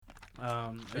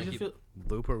I just feel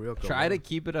Blooper reel. Try to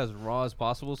keep it as raw as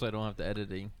possible so I don't have to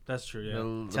editing. that's true. Yeah,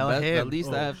 The least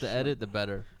I have to edit, the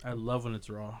better. I love when it's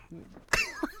raw.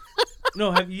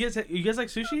 No, have you guys like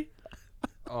sushi?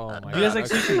 Oh my god. Do you guys like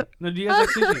sushi? No, do you guys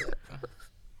like sushi?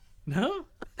 No.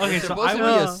 Okay, It's so supposed I to be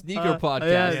was. a sneaker podcast.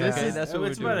 yeah, okay? this is- That's what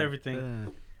it's we're about doing.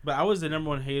 everything. But I was the number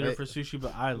one hater for sushi,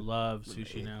 but I love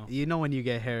sushi now. You know when you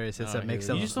get Harris, it's Oh, a mix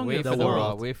here of we You just go. don't wait get for the the raw.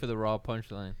 world. Wait for the raw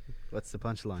punchline. What's the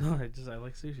punchline? No, I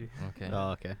like sushi. Okay. Oh,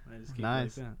 okay. I just keep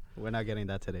Nice. it like We're not getting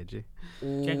that today, G.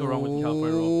 Can't go wrong with the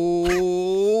California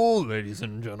roll. Ladies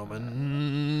and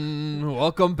gentlemen,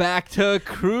 welcome back to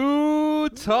Crew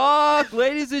Talk,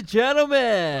 ladies and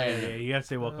gentlemen. Yeah, you gotta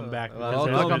say welcome back. because welcome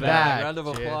there's Welcome been back. Round of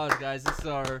Cheers. applause, guys. This is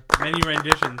our. Many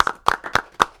renditions.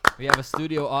 We have a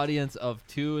studio audience of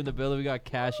 2 in the building. We got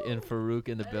Cash and Farouk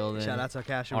in the building. Shout out to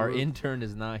Cash and Our Root. intern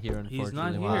is not here, unfortunately. He's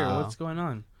not here. Wow. What's going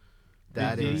on?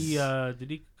 That did is. did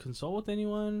he consult with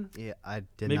anyone? Yeah, I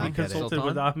did Maybe not get it. consulted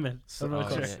with Sultan? Ahmed. So- I'm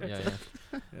not oh, sure.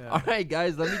 yeah. All right,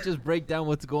 guys, let me just break down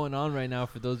what's going on right now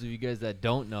for those of you guys that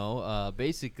don't know.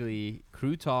 Basically,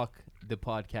 Crew Talk, the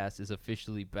podcast, is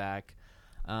officially back.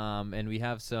 And we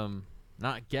have some,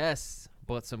 not guests,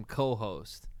 but some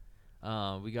co-hosts.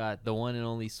 We got the one and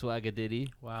only Swagadiddy.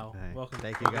 Wow. Hey, Welcome.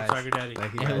 thank you, Welcome, guys. Swagger Daddy.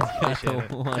 Thank you, And we guys. got Appreciate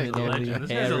the it. one Thank and you. only Legend. This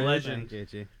guy's a Harris, legend. Thank you,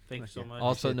 G. Thank you so much.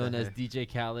 also Appreciate known that, as DJ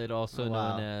Khaled, also Oh, known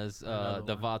wow. as Another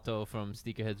one. Davato from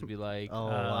Sneakerheads Be Like. Oh, Uh,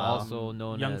 wow. Also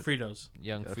known Young as Fritos.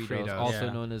 Young Fritos. Fritos. Also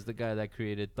Yeah. known as the guy that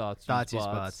created Thoughts Thoughts You you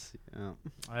Spots. spots.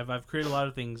 Yeah. I've created a lot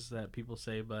of things that people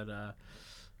say, but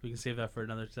we can save that for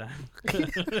another time.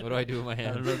 What do I do with my I don't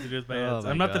hands? know what to do with my Oh hands.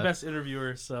 my I'm not the God. best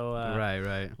interviewer, so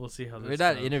Right. we'll see how this We're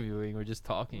not goes. interviewing, we're just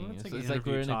talking. Well, it's So like it's like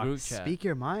interview we're in a talk. group chat. Speak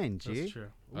your mind, That's G. true.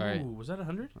 Ooh, All right. was that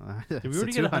 100? Did Did we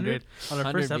already get 100 on our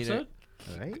 100 first meter. episode?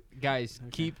 Right? Guys,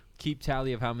 Okay. keep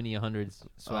tally of how many 100s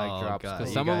Swag Oh, drops, God. because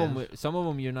You some of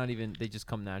them you're not even, they just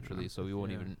come naturally, so we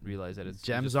won't Yeah. even realize that it's it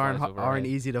Gems just aren't flies over our aren't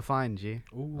head. easy to find, G.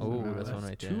 Oh, that's one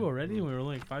right there. 2 already, and we were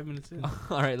only like 5 minutes in.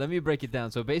 All right, let me break it down.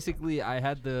 So basically, I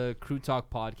had the Crew Talk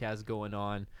podcast going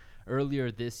on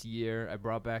earlier this year. I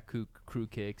brought back Crew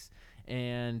Kicks,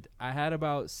 and I had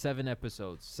about 7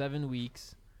 episodes, 7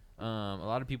 weeks. A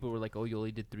lot of people were like, "Oh, you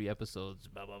only did 3 episodes."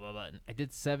 Blah blah blah blah. And I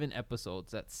did 7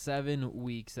 episodes. That's 7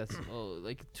 weeks. That's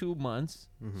like 2 months.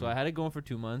 So I had it going for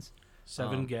 2 months.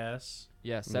 7 guests.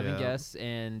 Yeah, 7 Yeah. guests,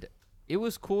 and it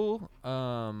was cool.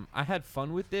 I had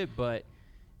fun with it, but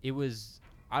it was,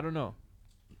 I don't know.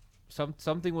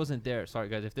 Something wasn't there. Sorry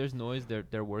guys, if there's noise,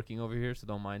 they're working over here, so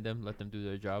don't mind them. Let them do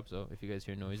their job. So if you guys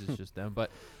hear noise, it's just them. But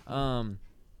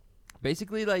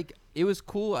basically, like, it was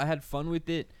cool. I had fun with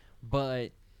it,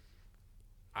 but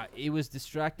it was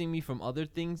distracting me from other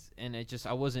things, and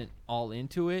I wasn't all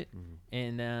into it.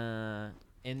 And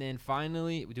then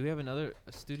finally, do we have another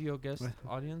studio guest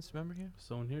audience member here?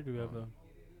 Someone here? Do we have a?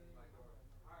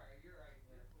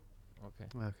 Okay.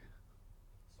 Okay. Can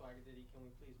we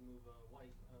please move white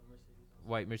Mercedes?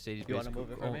 White Mercedes. You wanna Benz.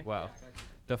 move it for Oh me? wow.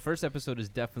 The first episode is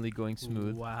definitely going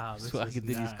smooth. Wow. This So I is could do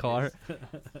his nice. car.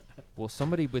 Will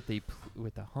somebody with a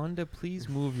Honda please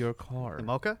move your car? The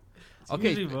mocha? It's Okay.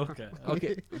 usually Mocha.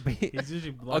 Okay. He's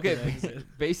usually blocking Okay. the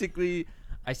exit. Basically,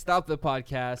 I stopped the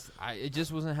podcast. I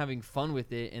just wasn't having fun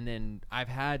with it, and then I've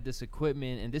had this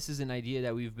equipment, and this is an idea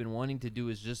that we've been wanting to do.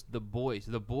 Is just the boys.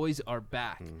 The boys are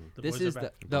back. The This boys are is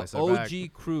back. the Boys are back. OG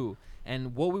crew.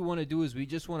 And what we want to do is we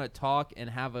just want to talk and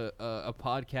have a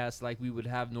podcast like we would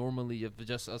have normally, of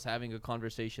just us having a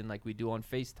conversation like we do on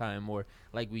FaceTime, or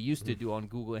like we used to do on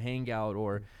Google Hangout,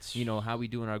 or how we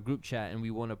do in our group chat, and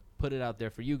we want to put it out there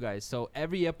for you guys. So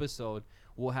every episode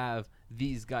will have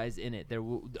these guys in it.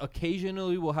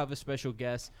 Occasionally we'll have a special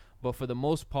guest, but for the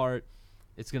most part,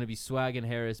 it's going to be Swag and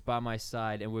Harris by my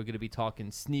side, and we're going to be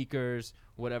talking sneakers,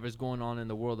 whatever's going on in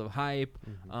the world of hype,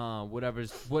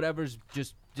 whatever's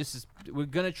just we're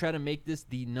going to try to make this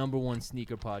the #1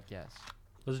 sneaker podcast.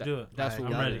 Let's do it. That's what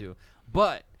I'm we're going ready. to do.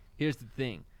 But here's the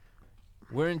thing.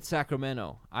 We're in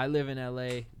Sacramento. I live in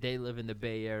LA. They live in the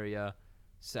Bay Area.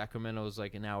 Sacramento is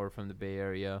like an hour from the Bay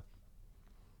Area.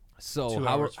 So 2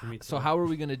 hours for me too. how are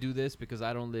we going to do this? Because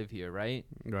I don't live here, right?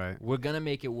 Right. We're going to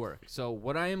make it work. So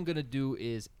what I am going to do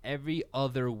is every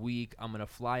other week I'm going to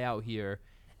fly out here,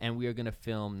 and we are going to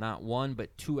film not 1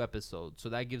 but 2 episodes. So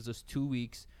that gives us 2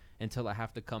 weeks until I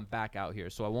have to come back out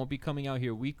here. So I won't be coming out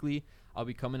here weekly. I'll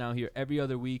be coming out here every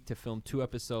other week to film 2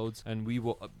 episodes, and we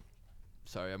will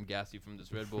sorry, I'm gassy from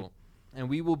this Red Bull. And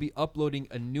we will be uploading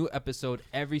a new episode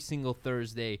every single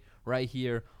Thursday right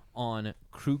here on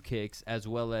Crew Kicks, as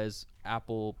well as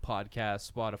Apple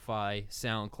Podcasts, Spotify,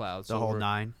 SoundCloud. The whole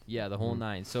 9. Yeah, the whole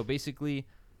 9. So basically,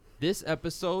 This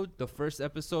episode, the first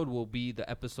episode, will be the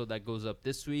episode that goes up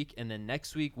this week, and then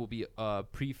next week will be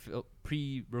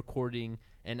pre-recording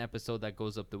an episode that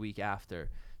goes up the week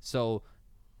after. So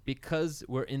because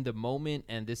we're in the moment,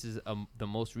 and this is the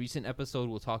most recent episode,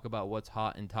 we'll talk about what's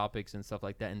hot and topics and stuff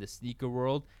like that in the sneaker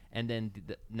world. And then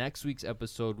the next week's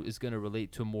episode is going to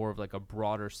relate to more of like a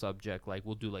broader subject. Like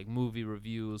we'll do like movie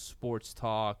reviews, sports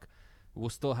talk.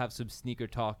 We'll still have some sneaker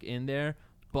talk in there,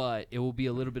 but it will be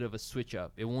a little bit of a switch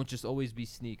up. It won't just always be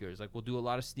sneakers. Like we'll do a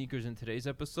lot of sneakers in today's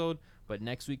episode, but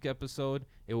next week's episode,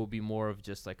 it will be more of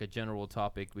just like a general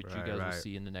topic, which you guys will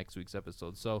see in the next week's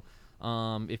episode. So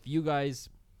if you guys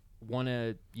want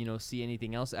to, see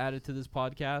anything else added to this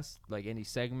podcast, like any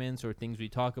segments or things we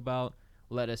talk about,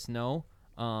 let us know.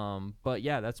 But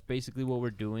yeah, that's basically what we're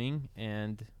doing.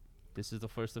 And this is the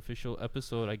first official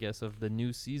episode, I guess, of the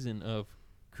new season of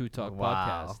Crew Talk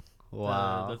Podcast.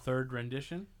 Wow. The third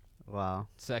rendition. Wow.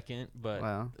 Second, but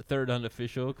Wow. the third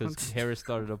unofficial, because Harris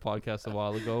started a podcast a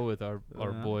while ago with our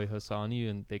boy Hassani,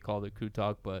 and they called it Crew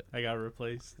Talk, but I got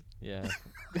replaced. yeah.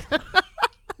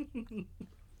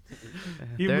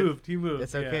 He moved.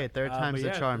 It's okay. Third time's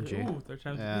the charm, G. Ooh, third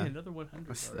time's Yeah. another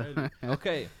 100 already.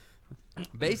 Okay.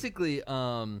 Basically,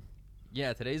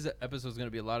 today's episode is going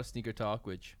to be a lot of sneaker talk,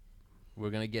 which we're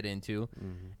going to get into.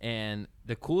 Mm-hmm. And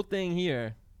the cool thing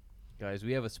here, guys,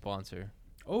 we have a sponsor.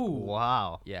 Oh,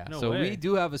 Wow. Yeah. No so way. we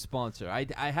do have a sponsor. I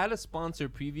had a sponsor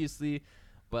previously,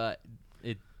 but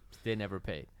they never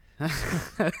paid.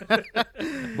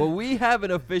 But we have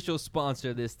an official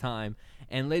sponsor this time.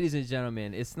 And ladies and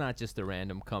gentlemen, it's not just a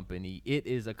random company. It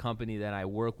is a company that I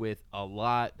work with a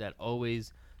lot, that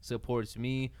always supports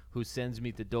me, who sends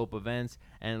me to dope events.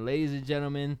 And ladies and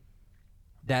gentlemen,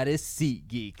 that is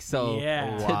SeatGeek. So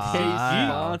Yeah. today's Wow.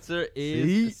 sponsor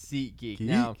is SeatGeek. Geek.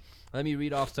 Now, let me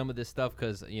read off some of this stuff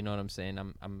because you know what I'm saying.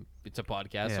 It's a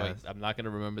podcast, Yes. so I'm not going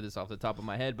to remember this off the top of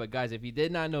my head. But guys, if you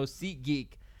did not know SeatGeek,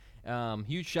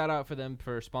 huge shout out for them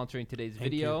for sponsoring today's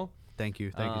video. Thank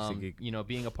you, SeatGeek.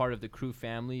 Being a part of the Crew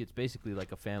family, it's basically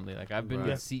like a family. Like I've been Right.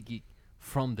 with SeatGeek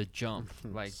from the jump.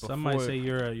 Like some before might say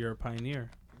you're a pioneer.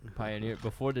 pioneer,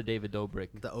 before the David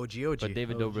Dobrik. The OG. But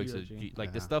David OG. Dobrik's a G.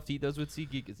 Like the Yeah. stuff he does with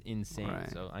SeatGeek is insane. Right.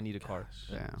 So I need a car.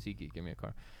 Yeah. SeatGeek, give me a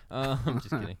car. I'm just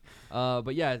kidding.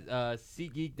 But yeah,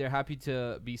 SeatGeek, they're happy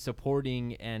to be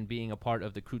supporting and being a part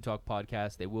of the Crew Talk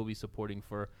podcast. They will be supporting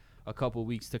for a couple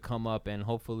weeks to come up, and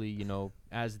hopefully,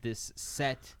 as this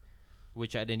set,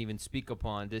 which I didn't even speak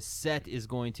upon, this set is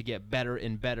going to get better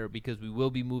and better because we will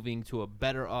be moving to a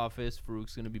better office.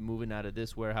 Farouk's going to be moving out of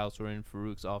this warehouse. We're in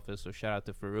Farouk's office, so shout out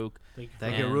to Farouk.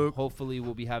 Thank you, And Rook. hopefully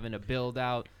we'll be having a build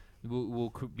out.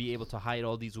 We'll be able to hide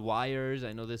all these wires.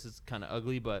 I know this is kind of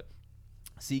ugly, but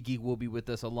SeatGeek will be with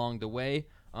us along the way.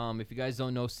 If you guys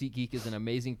don't know, SeatGeek is an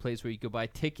amazing place where you could buy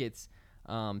tickets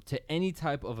to any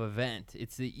type of event.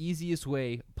 It's the easiest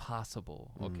way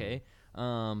possible, okay?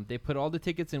 They put all the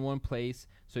tickets in one place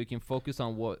so you can focus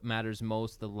on what matters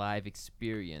most, the live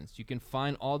experience. You can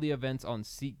find all the events on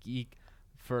SeatGeek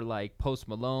for like Post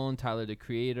Malone, Tyler the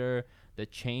Creator, the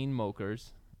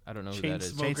Chainsmokers. I don't know who that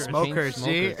is. Chainsmokers,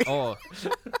 G. Oh,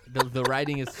 the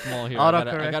writing is small here.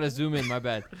 Autocorrect. I gotta zoom in. My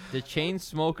bad. The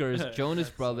Chainsmokers, Jonas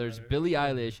Brothers, Billie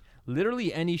Eilish,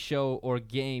 literally any show or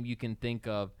game you can think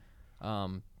of.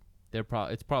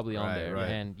 It's probably on Right, there. right.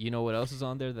 And you know what else is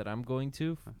on there that I'm going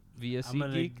to via I'm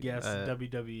gonna SeatGeek? guess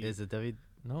WWE. Is it W?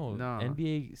 No, No.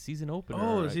 NBA season opener.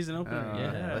 Oh, the season opener.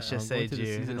 Yeah, Let's I'm just going say to the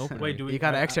G. season opener. Wait, do we? You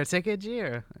got an extra ticket, G,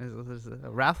 or is it a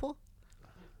raffle?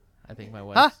 I think my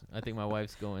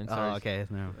wife's going. Sorry. Oh, okay.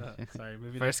 No. Sorry,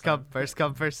 maybe First next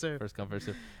come, first serve. First come, first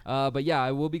serve. But yeah,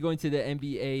 I will be going to the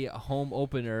NBA home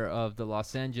opener of the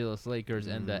Los Angeles Lakers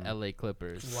and the LA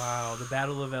Clippers. time. Wow, the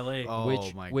Battle of LA.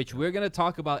 Oh, which we're gonna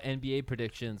talk about NBA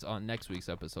predictions on next week's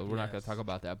episode. We're not gonna Yes. talk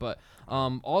about that, but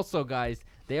also guys,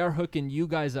 they are hooking you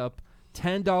guys up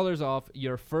 $10 off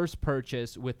your first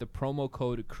purchase with the promo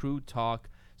code Crew Talk.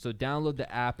 So download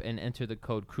the app and enter the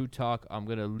code Crew Talk. I'm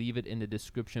gonna leave it in the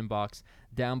description box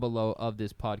down below of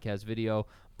this podcast video.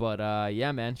 But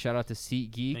yeah, man, shout out to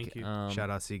SeatGeek. Thank you. Shout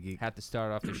out SeatGeek. Had to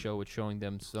start off the show with showing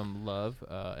them some love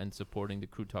and supporting the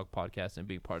Crew Talk podcast and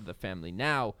being part of the family.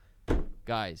 Now,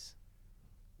 guys,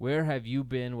 where have you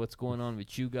been? What's going on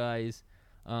with you guys?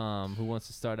 Who wants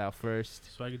to start out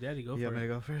first? Swagger Daddy, go You for want me it.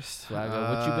 to go first? Swagger,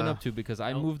 what you been up to? Because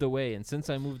I Nope. moved away, and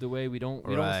since I moved away, we don't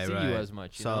see you as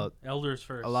much. You know? So Elders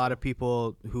first. a lot of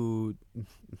people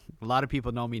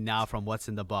know me now from What's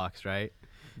in the Box, right?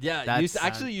 Yeah, That's-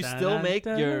 you Dun, still dun, make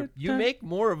dun, you dun. make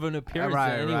more of an appearance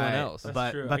Right, than anyone right. else. That's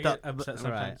but true. but I get the upset right.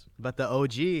 sometimes. But the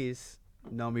OGs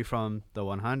know me from the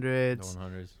 100s, The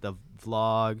 100s. the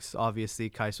vlogs. Obviously,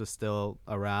 Kais was still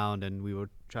around, and we would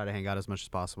try to hang out as much as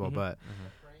possible. Mhm. But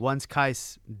Mhm. once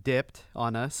Kais dipped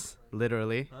on us,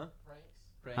 literally. Huh?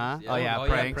 Pranks. Huh? Yeah. Oh, yeah, Oh,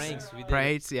 pranks. pranks. We did.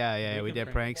 Pranks, yeah, we Making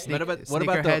did pranks. pranks. What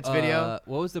about the Sneakerheads video?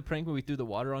 What was the prank when we threw the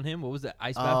water on him? What was the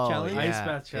ice bath Oh, challenge? yeah. Ice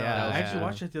bath challenge. yeah, I actually yeah.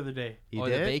 watched it the other day. You Oh,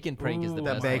 did? the bacon prank is the Ooh.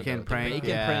 best. The one, bacon though. prank, The bacon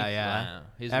yeah, prank. yeah. Wow.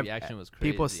 His Ev- reaction was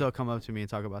crazy. People still come up to me and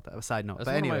talk about that. Side note, That's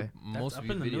but one anyway, of my most That's up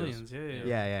viewed in the videos. millions.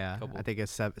 Yeah. yeah. Couple. I think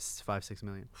it's 5-6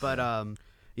 million. But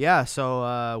yeah.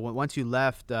 So once you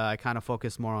left, I kind of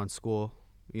focused more on school.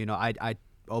 You know, I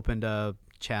opened a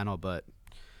channel, but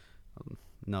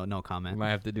no comment. Might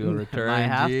have to do a return.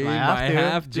 Might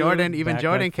have to. Jordan, even Back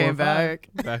Jordan like came 4-5. back.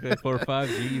 Back at 4-5.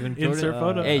 Even Jordan. Insert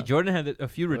photo. Hey, Jordan had a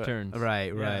few returns.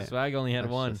 Right. Swag only had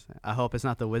That's one. I hope it's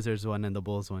not the Wizards one and the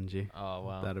Bulls one, G. Oh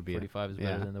wow. That'll be it. 45 is better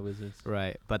Yeah. than the Wizards.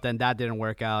 Right. But then that didn't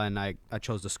work out, and I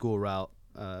chose the school route.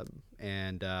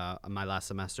 And my last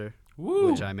semester,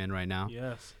 Woo. which I'm in right now,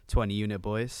 Yes. 20 unit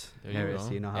boys. There you Harris,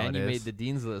 go. you know how and it you is. made the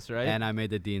dean's list, right? And I made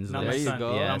the dean's Not list. there you son.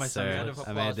 go. Not Yes, my son. sir. Round of I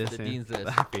applause made for this the thing. dean's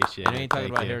list. I appreciate And it. we ain't talking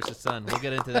Thank about you. Harris's son. We'll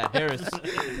get into that. Harris,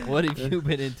 what have you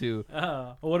been into?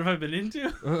 What have I been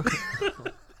into?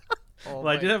 Well,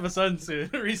 I did have a son soon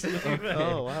recently. but,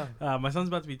 Oh, wow. my son's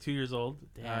about to be 2 years old.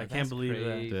 Damn, I can't that's believe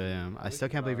crazy. Damn. I still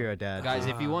can't believe you're a dad. Guys,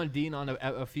 if you Ah. want Dean on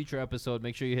a future episode,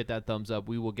 make sure you hit that thumbs up.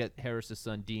 We will get Harris's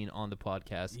son Dean on the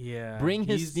podcast. that. Yeah. Bring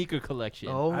his he's- sneaker collection.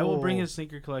 Oh. I will bring his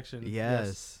sneaker collection.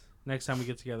 Yes. Next time we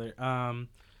get together.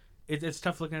 It's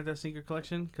tough looking at that sneaker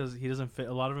collection because he doesn't fit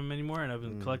a lot of them anymore, and I've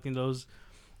been collecting those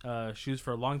shoes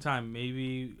for a long time.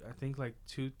 Maybe I think like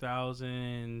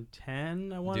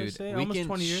 2010. I want to Dude, say we almost can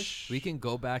 20 years. We can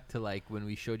go back to like when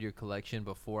we showed your collection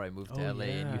before I moved to Oh, LA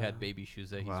and you yeah. had baby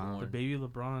shoes that he's Wow. The worn. baby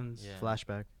LeBrons. Yeah.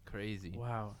 Flashback. Crazy.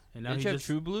 Wow. And now Didn't he you have just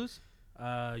True Blues?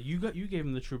 you gave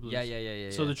him the True Blues. Yeah.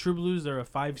 So the True Blues are a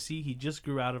 5C. He just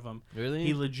grew out of them. Really?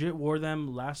 He legit wore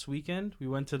them last weekend. We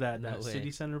went to that No way. city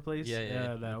center place.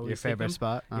 Yeah. That I always Your take favorite him.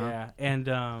 spot? Uh-huh. Yeah, and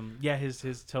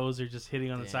his toes are just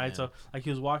hitting on the side. So Damn. like he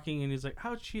was walking and he's like,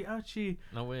 ouchie.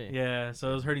 No way. Yeah,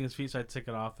 so it was hurting his feet, so I took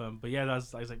it off him. But yeah, I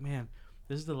was like, man,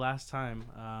 this is the last time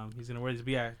he's gonna wear these.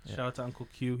 But yeah, Yeah. shout out to Uncle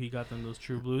Q. He got them those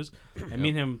True Blues, and me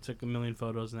and him took a million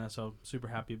photos and that. So super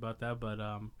happy about that. But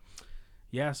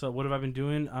yeah. So what have I been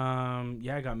doing?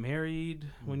 Yeah, I got married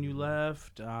when you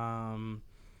left.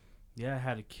 Yeah, I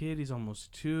had a kid. He's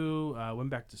almost 2. Went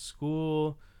back to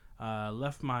school.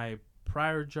 Left my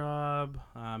prior job.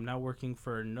 I'm now working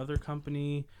for another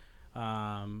company.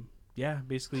 Yeah,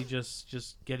 basically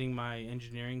just getting my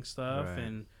engineering stuff Right.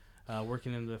 and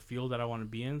working in the field that I want to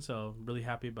be in. So really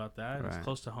happy about that. It's Right.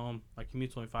 close to home. My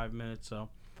commute's only 5 minutes, so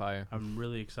Fire. I'm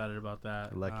really excited about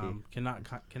that. Lucky.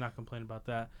 Cannot complain about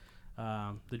that.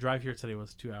 The drive here today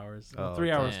was 2 hours. Oh,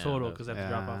 3 hours damn, total that's- because I have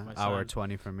to drop off my son hour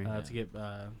 20 for me. to get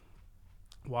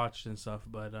watched and stuff.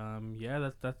 But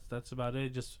yeah, that's about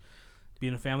it. Just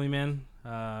being a family man.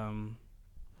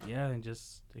 Yeah, and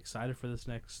just excited for this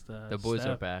next. The boys are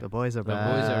step. back. The boys are The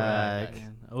back. boys are back.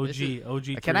 Man, This is-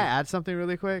 OG. Can I add something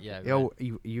really quick? Yeah, Yo, go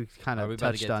you kind Are we of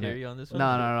about to touched get on it. Terry on this one?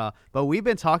 No. But we've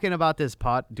been talking about this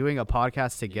doing a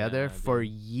podcast together Yeah, for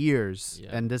dude. years,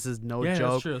 Yeah. and this is no Yeah,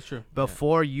 joke. that's true.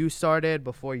 Before you started,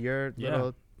 before your Yeah.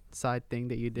 little side thing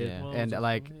that you did, Yeah. Well, and it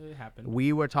like it happened.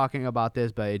 we were talking about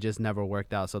this, but it just never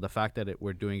worked out. So the fact that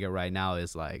we're doing it right now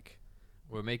is like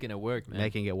We're making it work, man.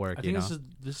 making it work. I You think know?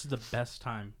 this is the best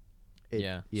time.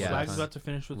 Yeah. Yeah. Swag's about to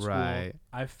finish with Right. school.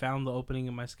 I found the opening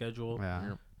in my schedule. Yeah.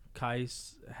 Yep.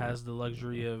 Kais has the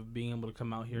luxury of being able to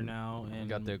come out here now and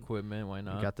Got the equipment. Why We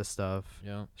not? got the stuff.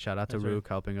 Yeah. Shout out to That's right. Rook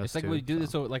helping us It's like too. we do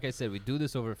this so. over, like I said, we do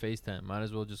this over FaceTime. Might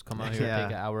as well just come out here, Yeah.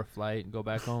 take an hour flight, and go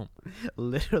back home.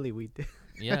 Literally, we did.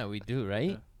 Yeah, we do,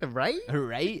 right? Right?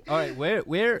 Right. All right.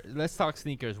 Where? Let's talk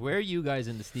sneakers. Where are you guys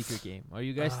in the sneaker game? Are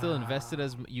you guys still invested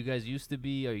as you guys used to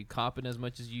be? Are you copping as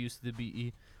much as you used to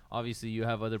be? Obviously, you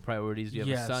have other priorities. You have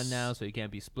a son Yes. now, so you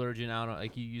can't be splurging out on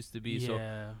like you used to be. yeah.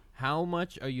 So, how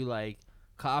much are you like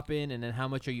copping, and then how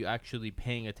much are you actually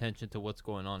paying attention to what's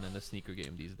going on in the sneaker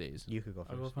game these days? You could go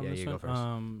I'll first. go on Yeah, this you one.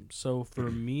 go first. So for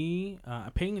me,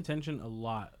 paying attention a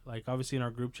lot. Like obviously in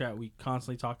our group chat, we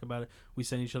constantly talk about it. We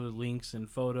send each other links and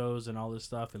photos and all this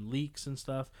stuff and leaks and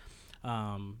stuff.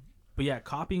 But yeah,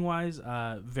 copying wise,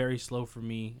 very slow for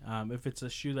me. If it's a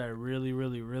shoe that I really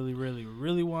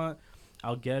want,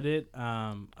 I'll get it.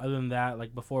 Other than that,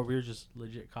 like before, we were just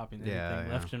legit copying Yeah, everything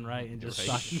yeah. left and right and just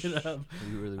Right. stocking it up.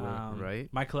 You really were. Right.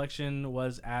 My collection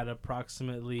was at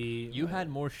approximately. You had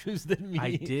more shoes than me.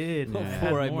 I did. Yeah. I had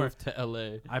before I more. moved to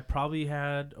LA. I probably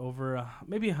had over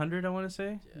maybe 100. I want to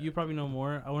say. Yeah. You probably know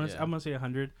more. I want to. Yeah. I'm gonna say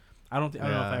 100. I don't know if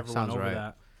Yeah, I ever went sounds over right.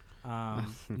 that.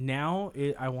 Now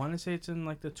I want to say it's in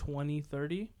like the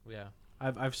 2030. Yeah.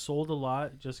 I've sold a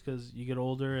lot just because you get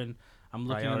older and I'm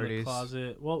looking in the Priorities.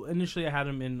 closet. Well, initially I had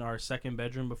him in our second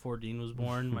bedroom before Dean was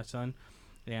born, my son,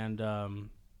 and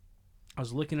I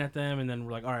was looking at them, and then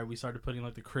we're like, all right, we started putting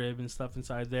like the crib and stuff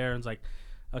inside there, and it's like,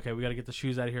 okay, we got to get the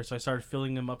shoes out of here. So I started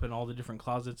filling them up in all the different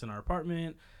closets in our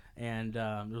apartment, and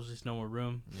there was just no more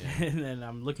room. Yeah. And then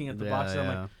I'm looking at the box, and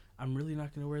I'm like, I'm really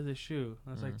not gonna wear this shoe.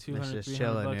 That's like 200, just 300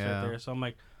 chilling, bucks yeah. right there. So I'm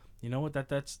like, you know what?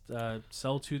 That's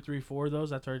sell 2, 3, 4 of those.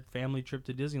 That's our family trip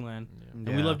to Disneyland, and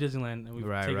we love Disneyland. And we've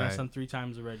taken our son 3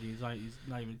 times already. He's not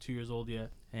even 2 years old yet.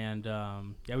 And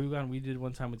yeah, we did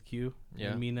one time with Q,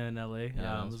 and Mina in LA.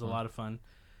 Yeah, it was a lot of fun.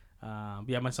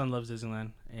 Yeah, my son loves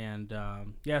Disneyland, and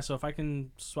yeah. So if I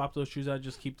can swap those shoes out,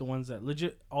 just keep the ones that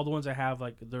legit. All the ones I have,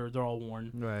 like they're all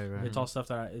worn. Right. It's all stuff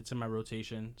that it's in my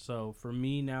rotation. So for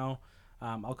me now,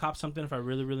 I'll cop something if I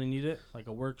really, really need it, like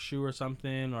a work shoe or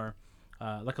something, or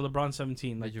like a LeBron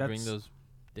 17. Like, Did you bring those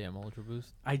damn Ultra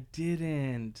Boost? I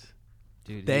didn't.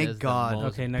 Dude, Thank he has God. The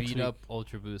most Okay, next beat week. up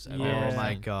Ultra Boost I've Yeah. ever Oh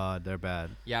my seen. God, they're bad.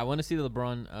 Yeah, I want to see the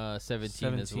LeBron 17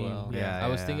 as 17, well. yeah. I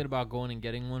was thinking about going and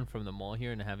getting one from the mall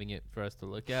here and having it for us to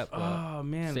look at, but Oh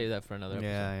man. save that for another episode.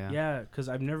 Yeah. Yeah, because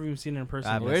I've never even seen it in person.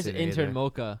 I haven't Where's seen it intern either.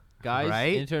 Mocha? Guys,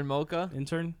 Right? intern Mocha?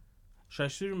 Intern? Should I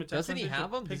shoot him a text Doesn't he message?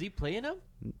 have them? Does he play in them?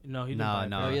 No, he didn't. No, buy it.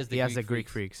 no. Oh, he He has has the the Greek Greek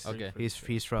freaks. Okay.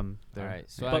 He's from there. All right.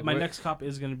 So But my next cop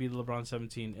is going to be the LeBron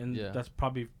 17, and Yeah. that's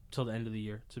probably till the end of the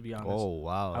year, to be honest. Oh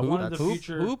wow. I wanted That's the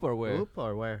future. hoop or where? hoop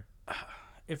or where?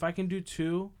 If I can do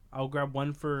 2, I'll grab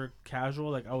one for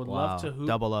casual. Like I would love to hoop.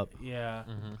 Double up. Yeah.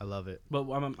 Mm-hmm. I love it. But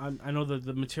I know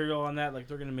the material on that, like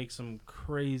they're gonna make some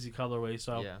crazy colorways.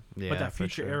 So, Yeah, Yeah. but that for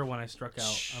future sure. era one I struck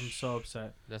out, I'm so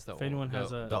upset. that's the If anyone the-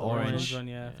 has a the orange orange. one,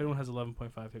 Yeah. If anyone has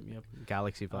 11.5, hit me up.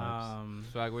 Galaxy vibes.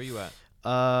 Swag, where you at?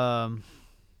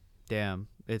 Damn.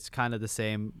 It's kind of the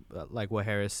same, like what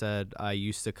Harris said. I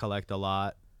used to collect a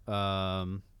lot.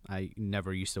 I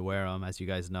never used to wear them, as you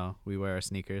guys know. We wear our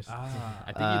sneakers. I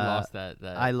think you Uh, lost that.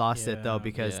 I lost it though Yeah.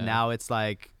 because Yeah. now it's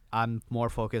like I'm more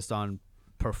focused on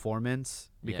performance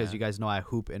because Yeah. you guys know I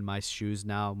hoop in my shoes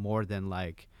now more than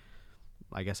like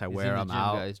I guess I He's wear in the them gym,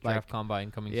 out. Guys. Like, Draft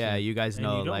combine coming yeah, soon. you guys And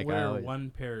know you don't like wear I always, one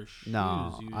pair of shoes.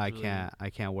 no, I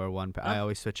usually. can't wear one pair. I Huh?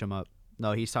 always switch them up.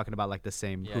 No, he's talking about like the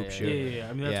same Yeah, hoop yeah, shoe. Yeah.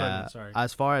 I mean that's what I meant. Sorry.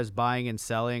 As far as buying and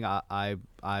selling, I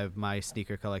my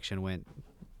sneaker collection went.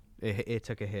 It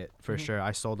took a hit for Mhm. sure.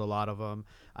 I sold a lot of them.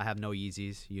 I have no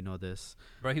Yeezys. You know this.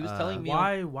 Bro, he was telling me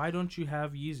Why don't you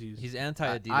have Yeezys? he's anti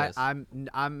I, Adidas.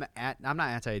 I'm not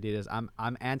anti Adidas.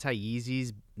 I'm anti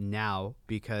Yeezys now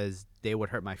because they would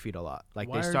hurt my feet a lot. Like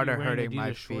Why they are you started wearing hurting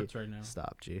my Adidas feet. shorts right now?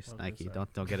 Stop, jeez, Okay, Nike. sorry.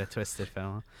 Don't get it twisted,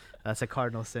 fella. That's a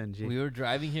cardinal sin, G. We were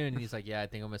driving here and he's like, "Yeah, I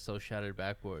think I'm gonna sell shattered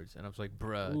backboards," and I was like,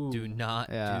 "Bruh, do Ooh. not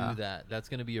Yeah. do that. That's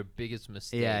gonna be your biggest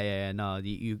mistake." Yeah. No,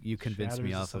 you convinced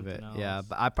me Shatters is off of it. something Yeah, else.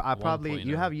 but I probably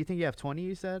 1.0. you think you have 20?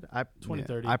 You said 20,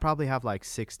 30. I probably have like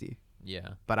 60, Yeah.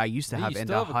 but I used to Yeah, have you in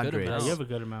still the have a good hundreds. Yeah, amount. you have a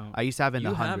good amount. I used to have in You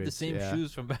the have hundreds. the same yeah.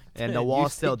 shoes from back then. And the You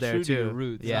wall's stay still there, true to your too.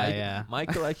 roots. Yeah, Like, yeah. My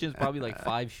collection is probably like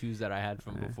 5 shoes that I had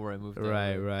from before I moved to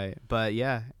Right, LA. right. But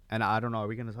yeah, and I don't know. Are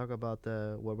we gonna talk about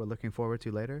what we're looking forward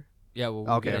to later? Yeah, well,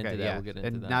 we'll okay, get okay, into that. yeah. We'll get into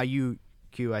and that. now you,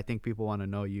 Q. I think people want to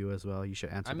know you as well. You should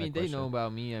answer. I mean, that they know question.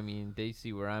 about me. I mean, they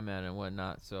see where I'm at and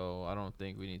whatnot. So I don't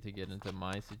think we need to get into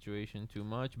my situation too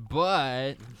much.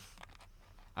 But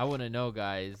I want to know,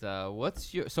 guys,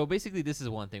 what's your? So basically, this is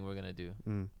one thing we're gonna do.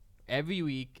 Mm. Every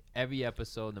week, every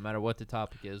episode, no matter what the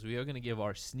topic is, we are gonna give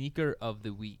our sneaker of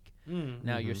the week.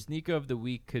 Now, your Mhm. sneaker of the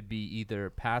week could be either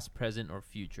past, present, or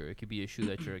future. It could be a shoe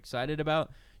that you're excited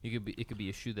about. It could be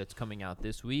a shoe that's coming out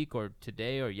this week or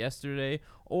today or yesterday,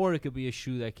 or it could be a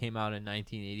shoe that came out in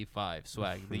 1985,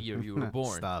 swag, the year you were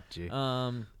born. Stop, G.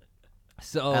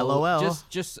 So LOL.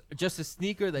 just a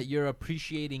sneaker that you're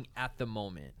appreciating at the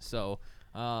moment. So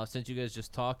since you guys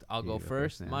just talked, I'll You go go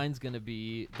first. first, yeah. Mine's gonna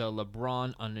be the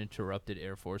LeBron uninterrupted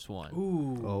Air Force One.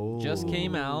 Ooh. Oh. Just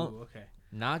came out. Ooh, Okay.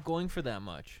 Not going for that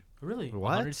much. Really?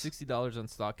 What? $160 on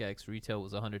StockX. Retail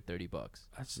was $130.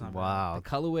 That's not Wow. The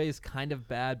colorway is kind of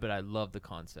bad, but I love the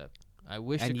concept. I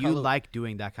wish. And the you color- like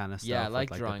doing that kind of stuff. Yeah, I with, like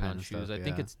the drawing pen on and shoes. stuff, I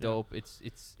think yeah. it's dope.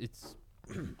 It's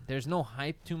there's no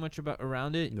hype too much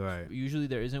around it. Right. Usually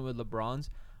there isn't with LeBron's,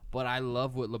 but I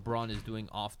love what LeBron is doing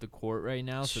off the court right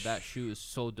now. So that shoe is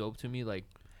so dope to me. Like,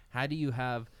 how do you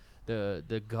have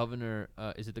the governor?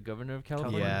 Is it the governor of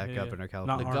California? Yeah, Yeah, Governor yeah.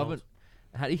 California. The Arnold. governor.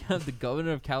 How do you have the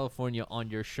governor of California on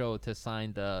your show to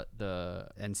sign the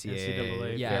NCAA.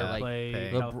 NCAA, Yeah, fair like, play, pay.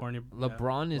 California.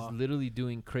 LeBron is law. literally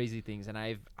doing crazy things, and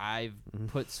I've Mhm.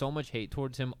 put so much hate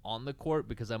towards him on the court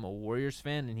because I'm a Warriors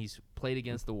fan, and he's played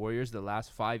against the Warriors the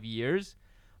last 5 years.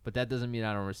 But that doesn't mean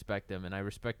I don't respect him, and I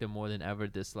respect him more than ever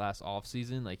this last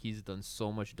offseason. Like, he's done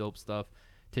so much dope stuff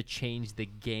to change the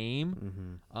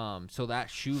game. So that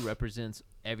shoe represents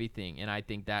everything, and I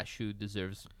think that shoe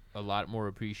deserves a lot more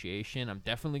appreciation. I'm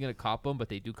definitely going to cop them, but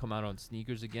they do come out on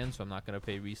sneakers again, so I'm not going to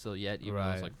pay resale yet, even though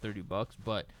it's like $30.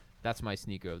 But that's my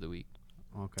sneaker of the week.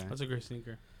 Okay. That's a great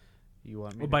sneaker. You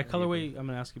want me? Well, by colorway, I'm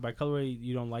gonna ask you. By colorway,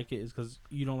 you don't like it is because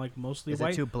you don't like mostly Is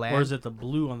white, it too bland? or is it the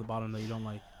blue on the bottom that you don't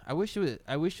like? I wish there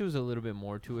was a little bit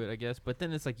more to it, I guess. But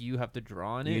then it's like you have to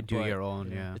draw on it. You do but your own,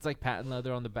 yeah. It's like patent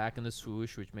leather on the back and the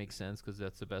swoosh, which makes sense because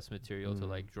that's the best material to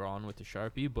like draw on with the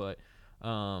Sharpie. But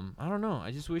I don't know.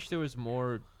 I just wish there was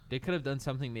more. They could have done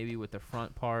something maybe with the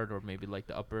front part or maybe like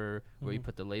the upper where you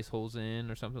put the lace holes in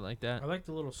or something like that. I like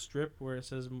the little strip where it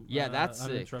says. Yeah, that's sick.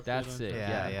 uninterrupted That's on- sick.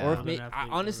 Yeah, Yeah. yeah. Or if Modern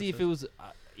honestly, athlete, if it was,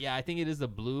 I think it is the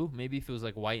blue. Maybe if it was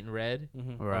like white and red,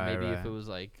 Mm-hmm. or Right, maybe if right. it was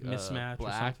like Mismatch or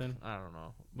black. something. I don't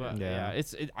know. But Yeah.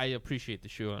 yeah, I appreciate the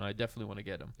shoe and I definitely want to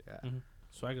get them.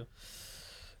 Swagger.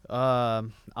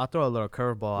 I'll throw a little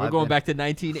curveball. We're going back to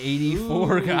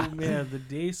 1984, Ooh, guys. man, the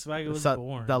day Swagger was So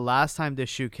born. the last time this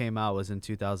shoe came out was in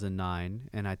 2009,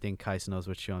 and I think Kais knows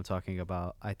what shoe I'm talking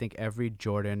about. I think every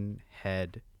Jordan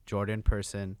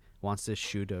person wants this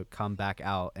shoe to come back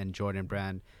out, and Jordan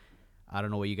brand. I don't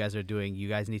know what you guys are doing. You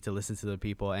guys need to listen to the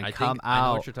people and I come think I know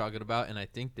out. what you're talking about, and I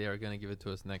think they are gonna give it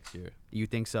to us next year. You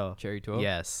think so? Cherry 12.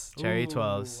 Yes, Cherry Ooh,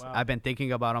 12s. wow. I've been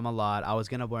thinking about them a lot. I was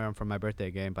gonna wear them for my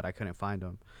birthday game, but I couldn't find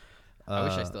them. I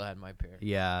wish I still had my pair.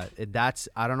 Yeah, that's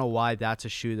I don't know why that's a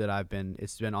shoe that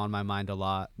it's been on my mind a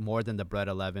lot more than the Bread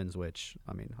 11s, which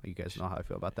I mean you guys know how I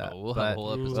feel about that. Oh, we'll have but a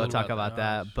whole episode we'll talk about about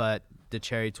that. Gosh. But the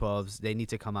Cherry 12s, they need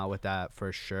to come out with that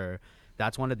for sure.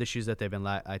 That's one of the shoes that they've been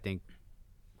I think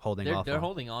holding off. They're on.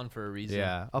 holding on for a reason.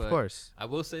 Yeah, of but course. I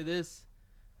will say this: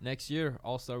 next year,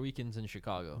 All-Star Weekend's in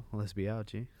Chicago. Let's be out,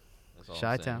 G. That's all I'm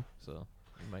Chi-town. saying. So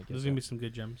you might get There's that. gonna be some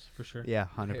good gems for sure. Yeah,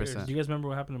 Here's- 100%. Do you guys remember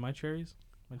what happened to my cherries?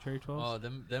 My cherry 12s? Oh,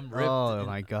 them ripped. Oh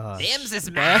my god. Them's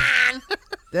is man.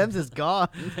 Them's is gone.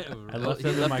 I left He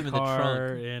them in left my them in the car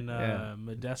trunk. in Yeah.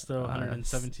 Modesto,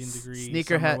 117 degrees.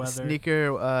 Sneaker summer head, weather.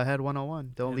 sneaker head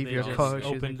 101. Don't And leave they your just car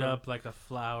shoes in opened the car. up like a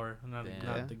flower, not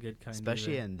Damn. the good kind.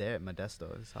 Especially either. in there,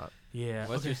 Modesto. It's hot. Yeah.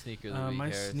 What's okay. your sneaker of the week, My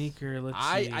Harris? sneaker. Let's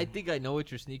see. I think I know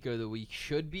what your sneaker of the week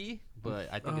should be, but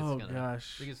I think Oh it's gonna.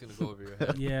 gosh. I think it's gonna go over your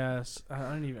head. Yes.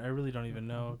 I really don't even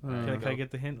know. Can I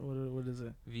get the hint? What is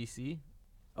it? VC.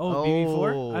 Oh,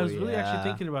 BB4. I was really yeah. actually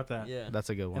thinking about that. Yeah. That's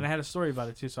a good And one. I had a story about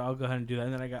it too, so I'll go ahead and do that.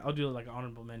 And then I'll do like an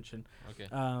honorable mention. Okay.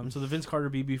 So the Vince Carter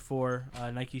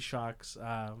BB4 Nike Shocks.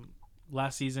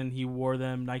 Last season he wore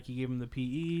them. Nike gave him the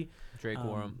PE. Drake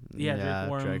wore 'em. Yeah, Yeah,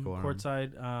 Drake Drake wore wore 'em. 'em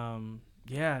courtside.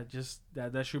 Yeah, just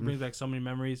that shoe brings back so many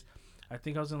memories. I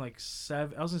think I was in I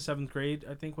was in 7th grade.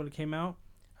 I think when it came out.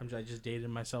 I just dated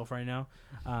myself right now.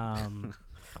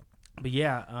 But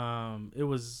yeah, it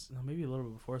was maybe a little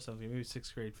bit before 7th grade, maybe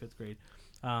 6th grade, 5th grade.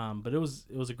 But it was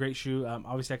a great shoe.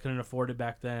 Obviously I couldn't afford it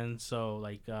back then, so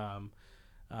like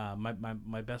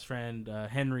my best friend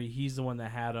Henry, he's the one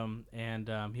that had them, and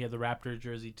he had the Raptor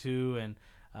jersey too, and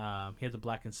he had the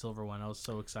black and silver one. I was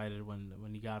so excited when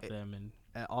he got them.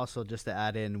 And also, just to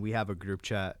add in, we have a group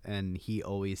chat, and he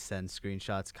always sends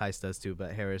screenshots. Kais does too,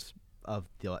 but Harris of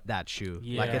that shoe.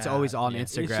 Like it's Yeah, always on yeah.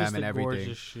 It's Instagram just and a everything.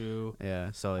 gorgeous shoe.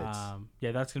 Yeah, so it's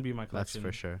Yeah, that's gonna be my that's collection.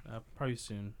 for sure. Probably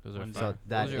soon. Those are one day. fire. So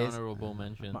that Those are your is- honorable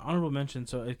mention. My honorable mention.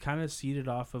 So it kind of seeded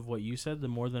off of what you said, the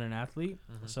more than an athlete.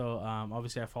 Mhm. So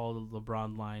obviously I follow the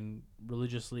LeBron line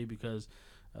religiously because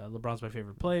LeBron's my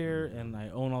favorite player and I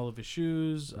own all of his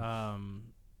shoes.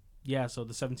 Yeah, so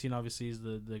the 17 obviously is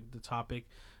the topic,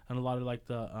 and a lot of like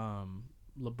the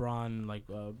LeBron like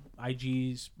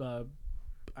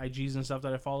IGs and stuff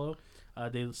that I follow.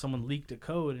 Someone leaked a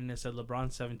code and it said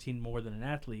LeBron 17 more than an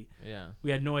athlete. Yeah.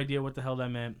 We had no idea what the hell that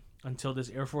meant until this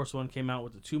Air Force One came out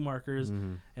with the 2 markers,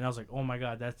 and I was like, oh my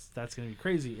god, that's gonna be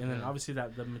crazy. And then Yeah. obviously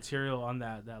that the material on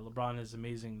that LeBron is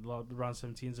amazing. LeBron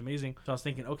 17 is amazing. So I was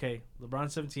thinking, okay,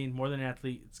 LeBron 17 more than an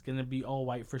athlete. It's gonna be all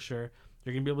white for sure.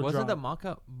 They're gonna be able to Wasn't draw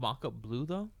the mock-up blue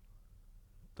though?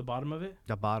 the bottom of it.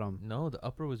 The bottom. No, the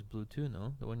upper was blue too.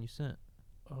 No, the one you sent.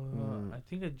 I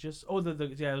think I just it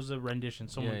was a rendition.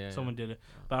 Someone did it,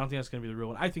 but I don't think that's gonna be the real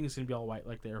one. I think it's gonna be all white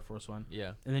like the Air Force One,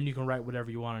 Yeah. and then you can write whatever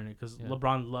you want on it because Yeah.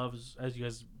 LeBron loves, as you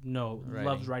guys know, Writing.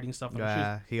 loves writing stuff on the shoes.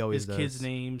 Yeah, he always His does. kids'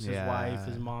 names, his wife,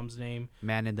 his Yeah. mom's name.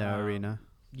 Man in the arena.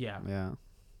 Yeah, Yeah.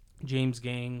 James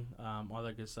Gang, all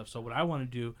that good stuff. So what I want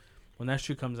to do when that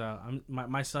shoe comes out,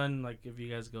 my son, like if you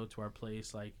guys go to our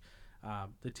place, like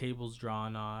the table's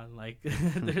drawn on, like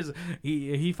there's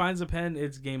he finds a pen,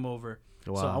 it's game over.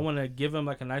 Wow. So I want to give him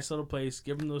like a nice little place,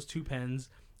 give him those 2 pens,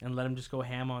 and let him just go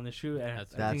ham on the shoe. And I think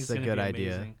That's it's a gonna good be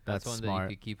idea. amazing. That's one smart.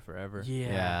 that you could keep forever. Yeah.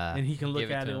 Yeah. And he can look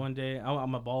Give it at to it him. one day.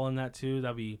 I'm a ball in that too.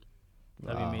 That'd be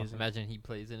Wow. amazing. Imagine he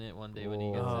plays in it one day when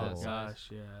he gets Oh that size. gosh,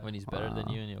 yeah. When he's better than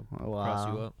Wow. you and he'll cross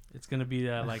you Wow. up. It's gonna be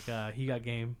he got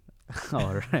game.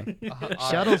 All right. All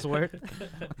Shuttlesworth.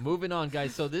 Moving on,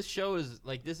 guys. So this show is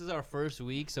like this is our first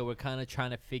week, so we're kind of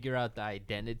trying to figure out the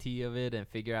identity of it and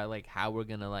figure out like how we're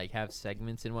gonna like have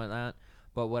segments and whatnot.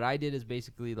 But what I did is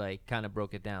basically like kind of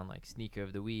broke it down like sneaker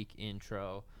of the week,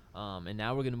 intro, and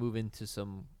now we're gonna move into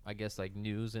some I guess like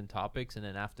news and topics, and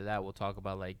then after that we'll talk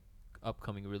about like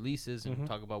upcoming releases and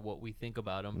talk about what we think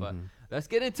about them. But let's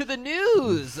get into the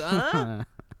news, huh?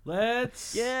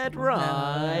 Let's Get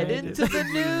right into the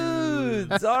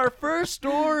news. Our first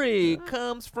story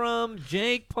comes from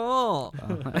Jake Paul.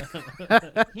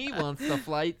 He wants to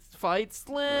fight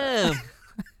Slim.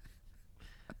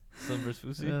 Slim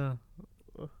versus Fusi.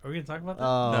 Are we gonna talk about that?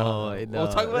 Oh, no.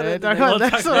 We'll talk about it Talk next- about We'll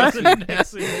next talk one. about it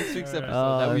next week. Next week's All right.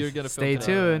 episode that we were gonna Stay film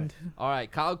tonight. tuned. All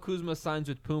right, Kyle Kuzma signs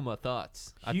with Puma.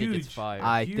 Thoughts? I think it's Huge. fire.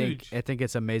 I Huge. think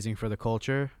it's amazing for the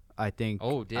culture. I think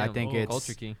oh damn! I think oh, it's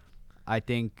Culture King. I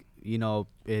think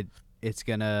it's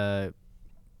gonna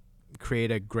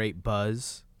create a great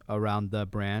buzz around the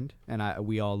brand, and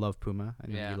we all love Puma. I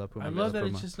know Yeah. you love Puma. I you love that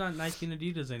Puma. it's just not Nike and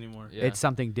Adidas anymore. Yeah. It's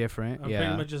something different. Pretty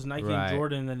Yeah, much just Nike Right. and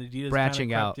Jordan, and Adidas Branching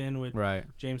kinda out. crept in with right.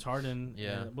 James Harden.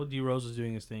 Yeah. Well, D Rose was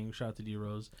doing his thing. Shout out to D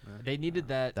Rose. They needed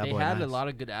that. That They boy had a nice. lot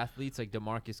of good athletes like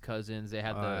DeMarcus Cousins. They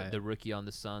had Alright. the rookie on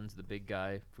the Suns, the big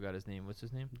guy. Forgot his name. What's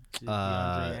his name?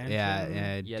 DeAndre Yeah,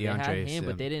 Ayton. Yeah, they had him,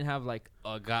 but they didn't have like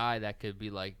a guy that could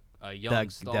be like a young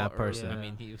That- star. that or- person. I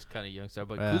mean, he was kind of young star,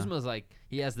 but Yeah. Kuzma's like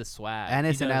he has the swag. and He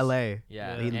it's in does. L.A.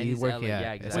 yeah, He- and he he's work- LA, yeah,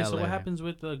 yeah, it's exactly. Wait, so LA. what happens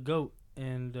with Goat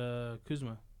and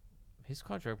Kuzma? His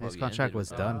contract. His probably contract ended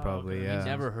was or done something. probably. okay. Yeah. He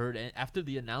never heard after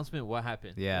the announcement. What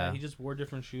happened? Yeah. He just wore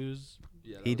different shoes.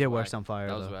 Yeah, that He was did wear whack. some fire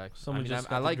That was though. whack. Someone I mean, just I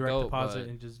got like the direct Goat, deposit but-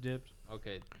 and just dipped.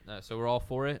 Okay, so we're all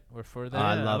for it. We're for that.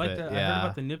 I Yeah, love like it, that. I heard yeah.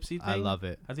 about the Nipsey thing. I love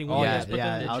it. I think Oh, one of yeah, you guys put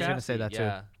that in the I was gonna chat. say that too.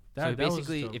 Yeah. That- So that was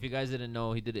basically, dope. if you guys didn't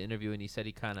know, he did an interview and he said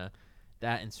he kind of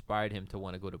that inspired him to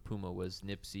want to go to Puma was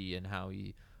Nipsey and how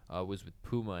he was with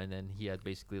Puma, and then he had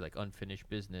basically like unfinished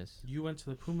business. You went to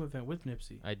the Puma event with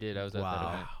Nipsey. I did. I was at that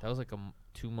Wow. event. That was like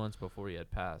 2 months before he had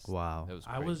passed. Wow. That was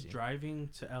I was crazy. driving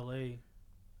to LA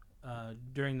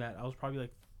during that. I was probably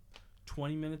like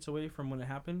 20 minutes away from when it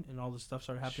happened and all the stuff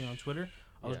started happening on Twitter.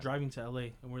 I was Yeah. driving to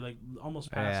LA and we're like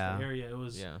almost past Yeah. the area. It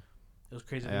was Yeah,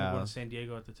 crazy. I think we Yeah. were going to San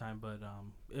Diego at the time, but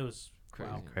it was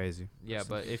crazy. wow. Crazy. Yeah,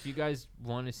 but if you guys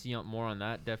want to see more on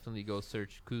that, definitely go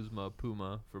search Kuzma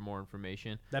Puma for more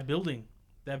information. That building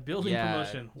Yeah.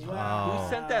 promotion. Oh. Who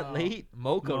sent that late?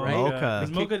 Mocha, right? Mocha.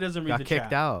 Because Mocha doesn't read Got the kicked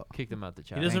chat. out. Kicked him out the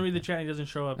chat. He doesn't read the chat. He doesn't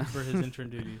show up for his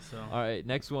intern duties. So All right,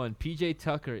 next one. PJ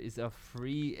Tucker is a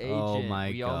free agent. Oh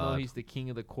my we all know God. he's the king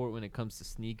of the court when it comes to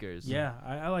sneakers. yeah,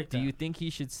 I like that. Do you think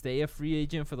he should stay a free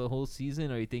agent for the whole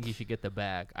season, or you think he should get the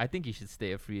bag? I think he should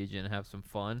stay a free agent and have some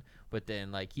fun. But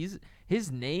then, like,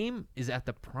 his name is at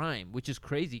the prime, which is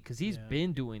crazy because he's Yeah.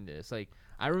 been doing this. Like,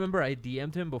 I remember I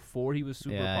DM'd him before he was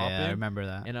super Yeah, popping, I remember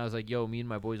that. and I was like, "Yo, me and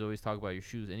my boys always talk about your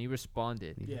shoes," and he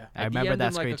responded. Yeah. I remember DM'd that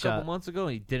him like a couple screenshot. months ago,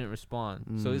 and he didn't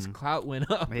respond. So his Mm. clout went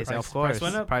up. He said, Price- of course. price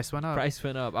went up. Price went up. Price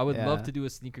went up. I would love Yeah. to do a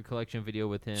sneaker collection video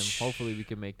with him. Hopefully, we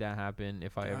can make that happen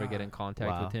if I ever get in contact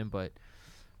Wow. with him. But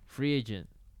free agent,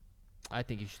 I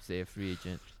think you should stay a free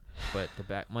agent. But the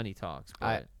back money talks.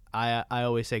 But I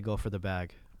always say go for the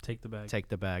bag. Take the bag. Take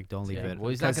the bag. Don't leave yeah, it. well,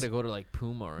 he's not 'Cause- gonna go to like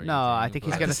Puma or anything. No, I think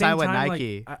he's but At gonna the sign same with time,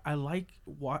 Nike.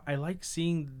 Like, I like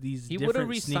seeing these. He would have different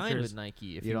re-signed sneakers. with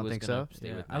Nike if You he don't was think gonna so? stay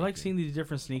Yeah, with I like Nike. seeing these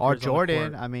different sneakers. Or on the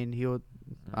Jordan. court. I mean, he would.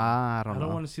 I don't I know.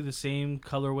 don't want to see the same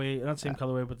colorway, not same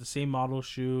colorway, but the same model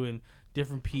shoe and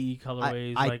different PE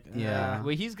colorways. yeah.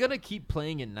 Well, he's gonna keep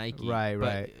playing in Nike. Right, but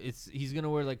right. He's gonna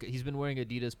wear he's been wearing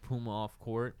Adidas Puma off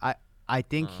court. I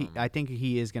think Um, I think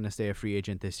he is gonna stay a free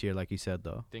agent this year, like you said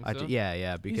though. Think I so?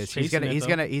 yeah, because he's chasing gonna it, he's though.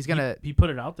 gonna he's gonna He put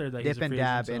it out there that he's dip a and free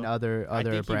dab agent, in so- other I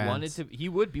think brands. he wanted to. He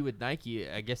would be with Nike.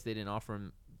 I guess they didn't offer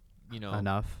him,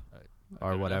 enough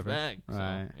or enough whatever. bag, so,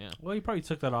 Right. Yeah. Well, he probably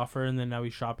took that offer and then now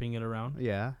he's shopping it around.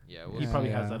 Yeah. Yeah. He We'll probably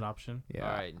see. has Yeah. that option. Yeah.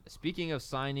 All right. Speaking of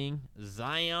signing,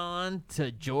 Zion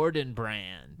to Jordan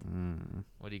Brand. Mm.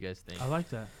 What do you guys think? I like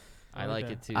that. I like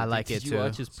it too. I like Did it you too.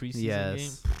 watch his preseason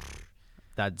Yes. game?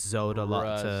 That Zoed a lot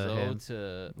Bruh, to him.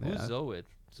 who's Yeah. Zoe with?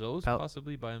 Zoe's Pel-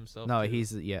 possibly by himself. No, too.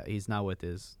 he's not with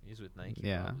his He's with Nike.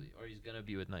 Yeah. Probably. Or he's gonna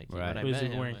be with Nike. Right. When I Who is met he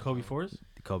him, wearing? I Kobe saw him. Force?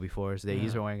 Kobe Force.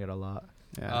 He's Yeah. wearing it a lot.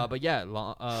 Yeah. But yeah,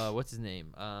 what's his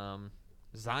name?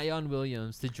 Zion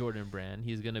Williams to Jordan Brand.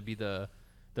 He's gonna be the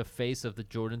face of the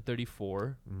Jordan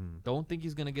 34. Mm. Don't think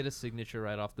he's gonna get a signature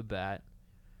right off the bat,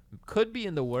 could be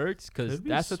in the works because Could be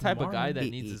that's the type of guy smart. that He-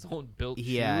 needs his own built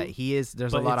Yeah, shoe. he is.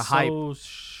 There's but a lot it's of hype. so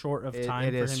short of It- time.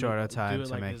 it for is him short of do time it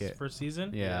to like make his it. first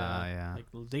season. Yeah.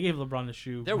 Like they gave LeBron the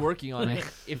shoe. They're working on it.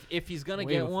 If he's gonna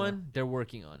Way get before. one, they're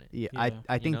working on it. Yeah, Yeah.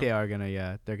 I think know? they are gonna.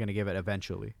 Yeah, they're gonna give it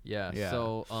eventually. Yeah. Yeah.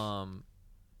 So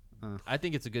Uh. I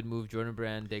think it's a good move. Jordan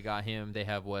Brand, they got him. They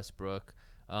have Westbrook.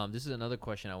 This is another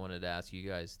question I wanted to ask you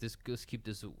guys. Let's keep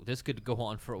this. This could go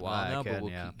on for a while now, but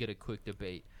we'll get a quick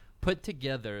debate. Put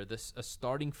together a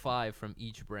starting 5 from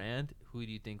each brand. Who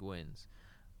do you think wins?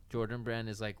 Jordan Brand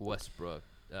is like Westbrook.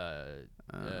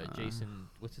 Jason,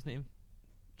 what's his name?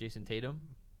 Jason Tatum.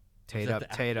 Tatum. the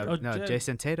actor? Tatum. Oh, No, Ja-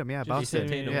 Jason Tatum. Yeah, Jason Boston.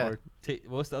 Tatum. Yeah, Or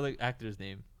what's the other actor's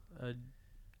name?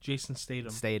 Jason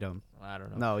Statham. Statham. I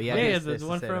don't know. No, yeah, Yeah, it's- the it's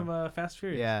one Statham. from Fast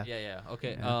Furious. Yeah. Yeah.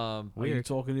 Okay. Yeah. Are you Weird.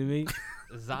 talking to me?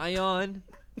 Zion,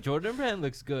 Jordan Brand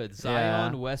looks good.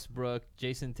 Zion, Westbrook,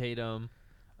 Jason Tatum,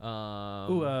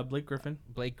 Blake Griffin.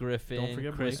 Blake Griffin, Don't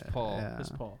forget Chris Blake. Paul Yeah. Chris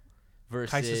Paul.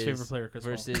 versus Kai's favorite player, Chris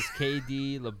Paul. versus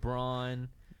KD, LeBron.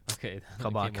 Okay,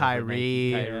 Come came on, over,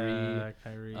 Kyrie. Nike, Yeah,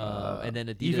 Kyrie. and then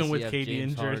Adidas, even you with have KD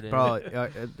James injured. Harden. Bro,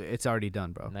 it's already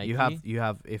done, bro. You Nike?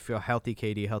 have if you're healthy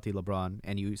KD, healthy LeBron,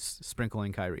 and you sprinkle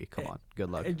in Kyrie. Come on, good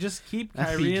luck. And just keep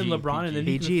Kyrie and PG, LeBron, and then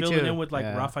you PG can fill it too. in with like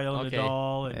Yeah. Rafael Okay.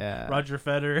 Nadal and Yeah. Roger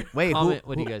Federer. Wait, Comment,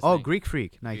 what do you guys Oh, think? Greek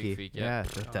Freak, Nike. Freak, yeah.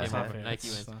 that- Yeah, that's my it. favorite. Nike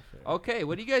wins. Not fair. Okay,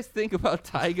 what do you guys think about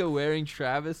Tyga wearing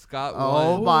Travis Scott?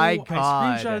 Oh one? my I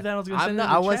God. screenshotted that. I was gonna I'm send not- it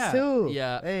in I the was chat. too.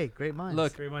 Yeah. Hey, great minds.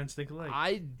 Look, Great minds think alike.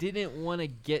 I didn't want to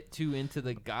get too into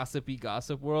the gossipy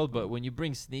gossip world, but when you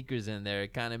bring sneakers in there,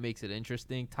 it kind of makes it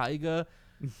interesting. Tyga,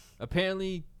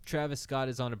 apparently Travis Scott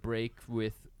is on a break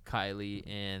with Kylie,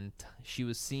 and she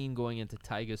was seen going into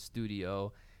Tyga's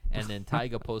studio, and then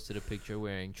Tyga posted a picture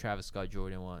wearing Travis Scott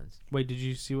Jordan 1s. Wait, did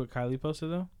you see what Kylie posted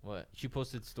though? What? She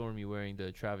posted Stormy wearing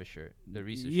the Travis shirt, the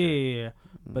Reese Yeah, shirt. yeah, yeah.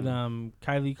 But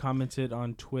Kylie commented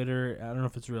on Twitter. I don't know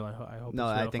if it's real. I hope. No,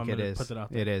 it's real I if think I'm it gonna is. Put that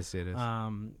out there. It is.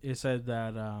 It said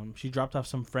that she dropped off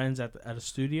some friends at a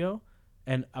studio,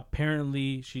 and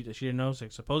apparently she didn't know. So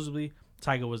supposedly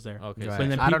Tyga was there. Okay, Right. so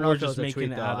then I don't people know were if it just was a making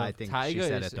tweet, it though. out of- I think she Tyga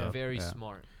said is it, though. very Yeah.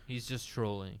 smart. He's just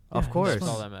trolling. Of Yeah, course. That's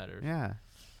all that matters. Yeah.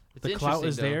 It's The clout interesting,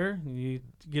 is though. there. You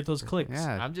get those clicks.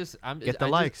 Yeah. I Get the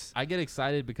just- likes. I get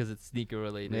excited because it's sneaker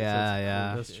related. Yeah, it's yeah.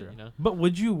 cool That's shit, true. You know? But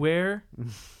would you wear?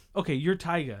 Okay, you're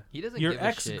Tyga. He doesn't. Your give a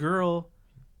ex shit. girl,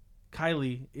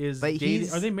 Kylie, is But dating.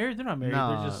 he's- Are they married? They're not married.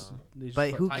 No. They're just. They just But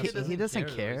fuck who each ca- other. he doesn't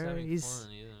though. care. having He's-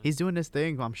 fun, yeah. He's doing his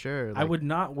thing, I'm sure. I would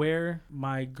not wear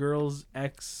my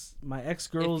ex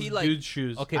girl's like- dude's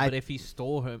shoes. Okay, I- but if he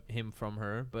stole him from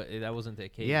her, but that wasn't the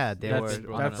case. Yeah, they They've were been on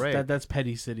broken a up. break. That's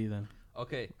Petty City then.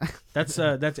 Okay, That's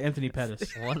Anthony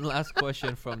Pettis. one last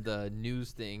question from the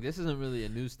news thing. This isn't really a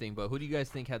news thing, but who do you guys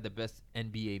think had the best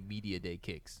NBA media day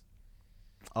kicks?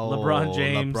 LeBron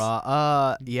James.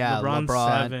 Yeah, LeBron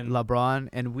LeBron. 7. LeBron,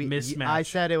 and I Mismatch.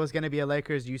 said it was gonna be a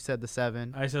Lakers. You said the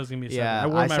 7. I said it was gonna be a Yeah,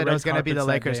 7. wore I my said it red was gonna be the carpets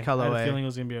that Lakers day. I had a colorway. feeling it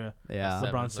was gonna be a Yeah,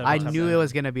 Seven. LeBron I 7. knew it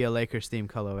was gonna be a Lakers themed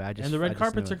colorway. I just And the red I just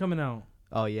carpets knew are it. coming out.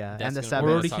 Oh yeah, That's and the gonna- 7.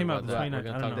 we're already gonna came talk out about the that. 29th. We're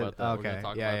gonna I don't talk know. about that. We're Okay, gonna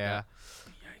talk yeah, about yeah. that.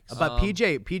 But Um,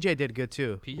 PJ did good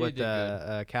too PJ with did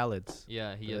the Khaled's.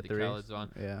 Yeah, he The had the threes. Khaled's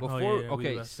on. Yeah. Before, yeah, we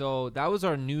okay, left. so that was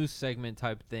our news segment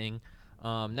type thing.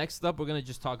 Next up, we're gonna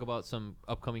just talk about some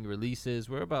upcoming releases.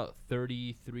 We're about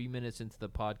 33 minutes into the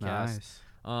podcast. Nice.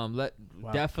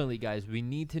 Wow. Definitely, guys, we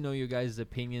need to know your guys'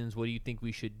 opinions. What do you think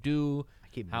we should do?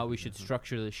 How we should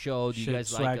structure the show? Do you Should guys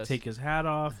Swag like us? take his hat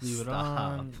off? Leave it Stop.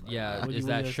 on? Yeah, What do is you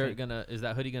that guys shirt think? is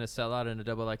that hoodie gonna sell out in a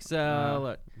double XL?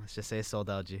 or Let's just say sold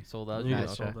out, G. sold out? Yeah,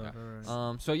 Okay. sold out,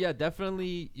 alright. So yeah,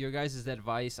 definitely your guys'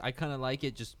 advice. I kind of like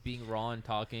it, just being raw and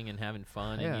talking and having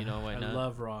fun, Yeah. and you know why I not.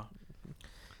 love Raw.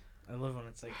 I love when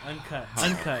it's like uncut.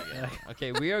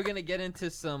 Okay, we are gonna get into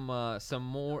some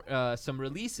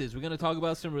releases. We're gonna talk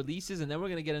about some releases, and then we're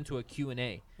gonna get into a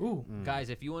Q&A. Ooh, Guys,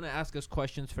 if you want to ask us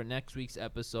questions for next week's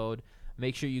episode,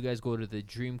 make sure you guys go to the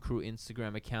Dream Crew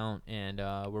Instagram account, and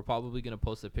we're probably gonna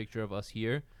post a picture of us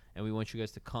here, and we want you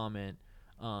guys to comment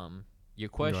your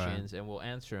questions, and we'll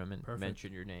answer them and Perfect.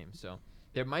 mention your name. So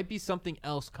there might be something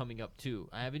else coming up too.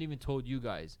 I haven't even told you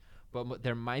guys, but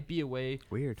there might be a way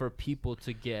Weird. for people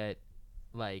to get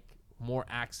like more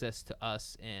access to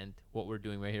us and what we're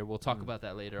doing right here. We'll talk about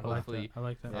that later. I like Hopefully, that. I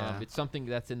like that. Yeah. it's something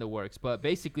that's in the works. But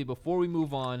basically, before we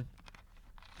move on,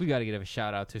 we got to give a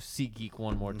shout out to SeatGeek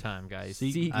one more time, guys.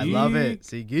 SeatGeek. I love it.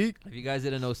 See, geek. If you guys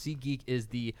didn't know, SeatGeek is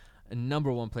the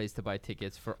number one place to buy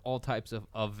tickets for all types of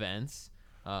events.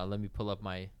 Let me pull up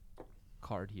my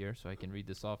card here so I can read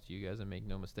this off to you guys and make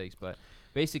no mistakes. But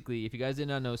basically, if you guys did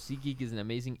not know, SeatGeek is an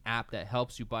amazing app that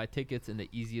helps you buy tickets in the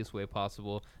easiest way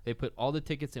possible. They put all the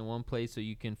tickets in one place so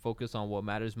you can focus on what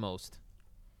matters most.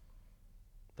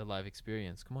 The live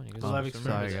experience. Come on, you guys. The Oh, live just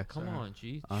sorry, remember that. guys. Come Sorry. on,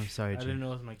 G. I'm sorry, I G. didn't know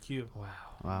it was my cue. Wow.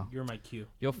 Wow. You're my cue.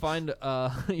 You'll find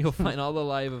you'll find all the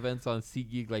live events on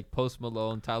SeatGeek like Post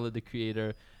Malone, Tyler the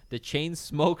Creator, the Chain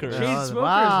Smokers, Chain Chain smokers.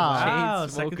 wow. Wow.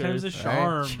 Second time's a Chainsmokers.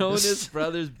 charm. Jonas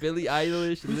Brothers, Billie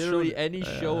Eilish, Who literally showed- any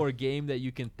show or game that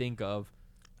you can think of.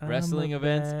 Wrestling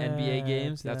events, NBA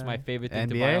games. That's my favorite thing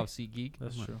to buy NBA? off SeatGeek.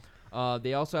 That's true.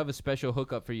 They also have a special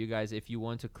hookup for you guys. If you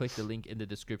want to click the link in the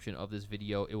description of this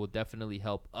video, it will definitely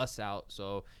help us out.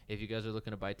 So if you guys are looking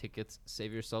to buy tickets,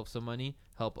 save yourself some money,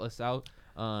 help us out.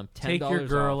 $10 Take your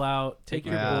girl off. out. Take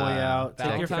your Yeah. boy out.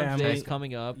 Take your Valentine's Day family. is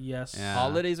coming up. Yes. Yeah.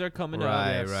 Holidays are coming up.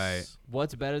 Right, Yes. right.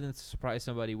 What's better than to surprise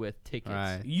somebody with tickets?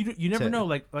 Right. You never To- know.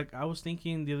 Like I was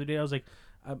thinking the other day. I was like,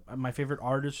 my favorite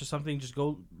artist or something. Just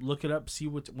go look it up. See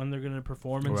when they're gonna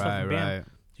perform and stuff. Right, And bam, right.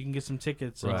 you can get some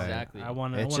tickets. Right. Exactly. I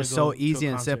want. It's just so easy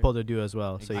and simple to do as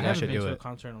well. So I you Exactly. guys haven't should been do to a it.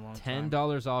 concert in a long time.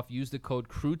 $10 off. Use the code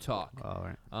CrewTalk All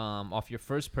right. off your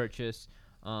first purchase.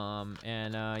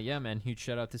 Yeah, man. Huge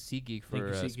shout out to SeatGeek for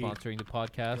Thank you, SeatGeek. sponsoring the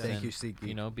podcast. Thank and, you, SeatGeek.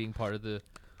 You know, being part of the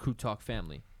Crew Talk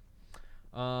family.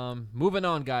 Moving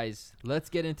on, guys. Let's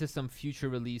get into some future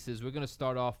releases. We're gonna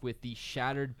start off with the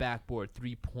Shattered Backboard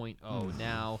 3.0.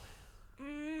 Now,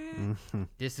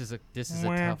 this is a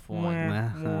tough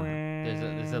one.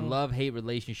 There's a love-hate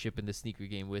relationship in the sneaker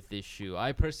game with this shoe.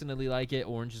 I personally like it.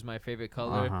 Orange is my favorite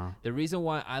color. Uh-huh. The reason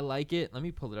why I like it, let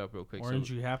me pull it up real quick.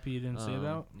 Orange, you happy you didn't say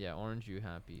that? Yeah, Orange, you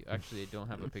happy. Actually, I don't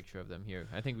have a picture of them here.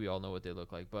 I think we all know what they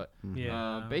look like. But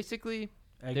Yeah. basically,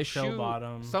 the Eggshell shoe,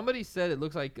 bottom. somebody said it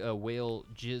looks like a whale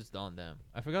jizzed on them.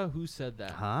 I forgot who said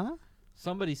that. Huh?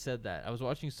 Somebody said that. I was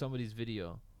watching somebody's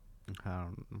video. I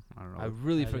don't I know.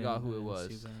 really I forgot didn't- who it I didn't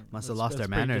see was. that. Must have That's- lost their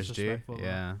that's pretty manners, G. disrespectful, though.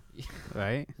 Yeah.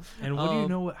 Right? And what do you Um,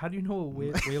 know? How do you know what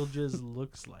whale jizz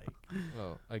looks like?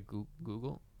 Oh, I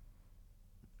Google.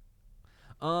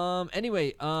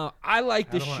 Anyway, I like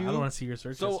the shoe. I don't want to see your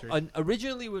search So history.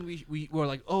 originally, when we were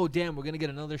like, "Oh damn, we're gonna get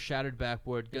another Shattered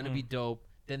Backboard, gonna be dope."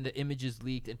 Then the images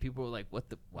leaked, and people were like, "What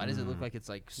the? Why does it look like it's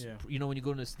like Yeah. you know when you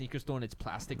go to a sneaker store and it's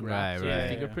plastic wrap, Right, so right.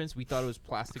 fingerprints? We thought it was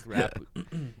plastic wrap,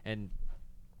 and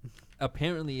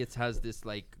apparently it has this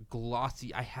like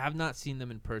glossy. I have not seen them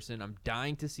in person. I'm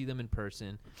dying to see them in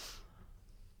person.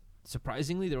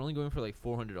 Surprisingly, they're only going for like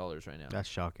 $400 right now. That's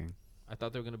shocking. I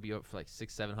thought they were gonna be up for like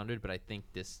 $600-700, but I think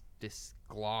this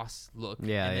gloss look,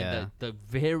 Yeah, and then yeah. the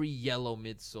very yellow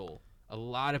midsole. A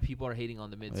lot of people are hating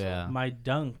on the midsole. Yeah. My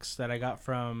Dunks that I got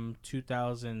from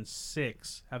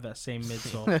 2006 have that same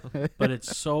midsole, but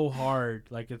it's so hard.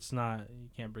 Like it's not. You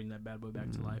can't bring that bad boy back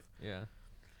to life. Yeah.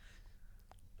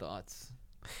 Thoughts?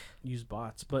 Use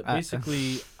bots, but I-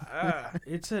 basically,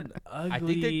 it's an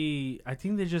ugly. I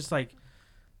think they just like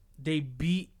they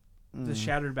beat the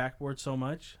shattered backboard so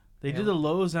much. They Yeah. did the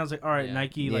lows, and I was like, all right, Yeah.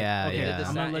 Nike. Like, Yeah, okay, They yeah. did the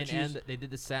I'm gonna satin let you. and they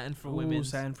did the satin for Ooh, women.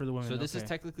 satin for the women. So this is okay.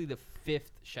 technically the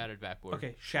 5th Shattered Backboard.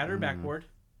 Okay, shattered backboard.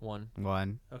 One.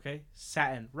 One. Okay,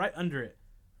 satin right under it.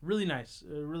 Really nice,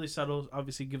 really subtle.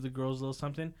 Obviously, give the girls a little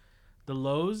something. The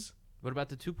lows. What about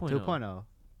the 2.0? 2.0.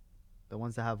 The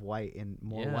ones that have white and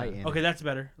more Yeah. white in Okay, that's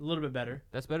better. A little bit better.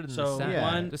 That's better than So, the satin. yeah.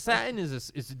 one. The satin is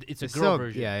it's a It's girl still-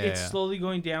 version. Yeah, yeah, It's yeah. slowly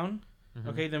going down. Mhm.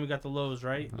 Okay, then we got the lows,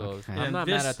 right? Lows. Okay. I'm And not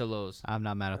this- mad at the lows. I'm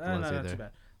not mad at the No, ones not too either.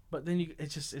 bad. But then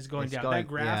it's going It's down. going- That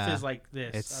graph yeah. is like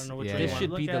this. I It's- don't know which yeah, way you This want should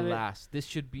to be look the at it. last. This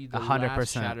should be the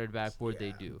 100%. last Shattered Backboard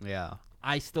they do. Yeah.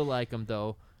 I still like them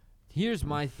though. Here's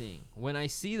my thing. When I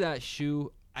see that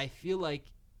shoe, I feel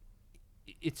like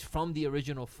it's from the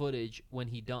original footage when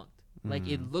he dunked. Like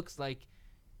it looks like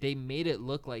they made it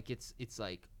look like it's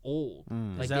like old.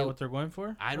 Like Is that they- what they're going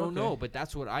for? I don't Okay. know, but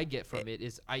that's what I get from it.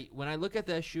 Is when I look at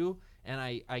that shoe and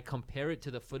I compare it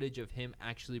to the footage of him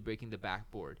actually breaking the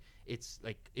backboard. It's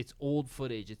like it's old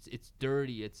footage. It's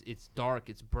dirty. It's dark.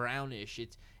 It's brownish.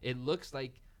 It looks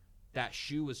like that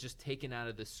shoe was just taken out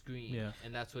of the screen. Yeah.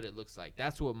 And that's what it looks like.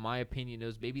 That's what my opinion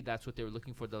is. Maybe that's what they were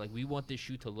looking for. They're like, we want this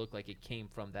shoe to look like it came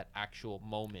from that actual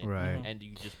moment. Right. And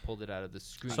you just pulled it out of the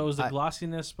screen. So is the I-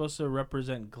 glossiness supposed to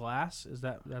represent glass?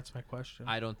 That's my question.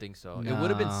 I don't think so. It would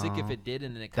have been sick if No. it did,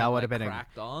 and then it That kind of would've like been a-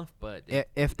 cracked off. But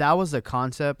If that was the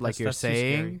concept, like you're That's too scary.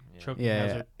 saying, Yeah. Choking yeah,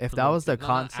 hazard if for that was the not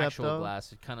concept actual though,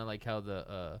 glass. It's kind of like how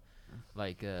the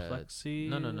Plexi,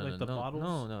 no, like the no,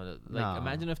 bottles. no. Like No.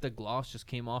 imagine if the gloss just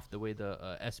came off the way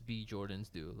the SB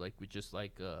Jordans do, like with just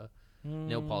like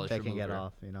nail polish they can get remover.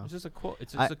 off, you know. It's just a quote.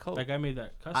 It's I- just a coat. That guy made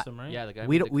that custom, right? Yeah, the guy.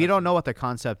 We made don't, the we don't custom. know what the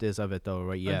concept is of it though,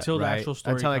 right? Yet, Until the right? actual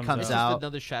story Until it comes comes It's out. just out.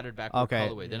 another shattered backward Okay.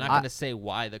 colorway. They're not I- gonna say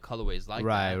why the colorway is like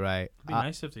right, that. right. It'd be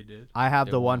nice if they did. I have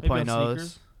They the won't. Maybe on 1.0s.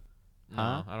 sneakers? No,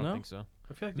 Huh? I don't No? think so.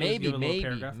 I feel like they always give Maybe, it a little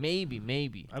paragraph.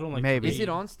 maybe. I don't like. Maybe. Is it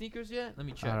on sneakers yet? Let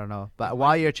me check. I don't know. But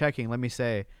while you're checking, let me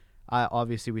say, I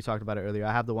obviously we talked about it earlier.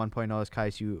 I have the 1.0s.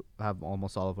 Kais, you have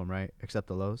almost all of them, right? Except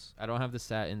the lows. I don't have the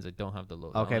satins. I don't have the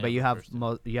lows. I Okay, only but you the have first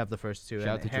two. you have the first two. Shout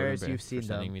out and to Jordan Harris, Bear you've for seen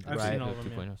sending them, me the I've right? seen all of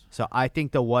them, 2.0s. So I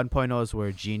think the 1.0s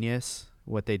were genius.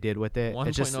 What they did with it. 1.0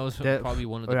 It's just is the- probably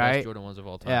one of the right? best Jordan ones of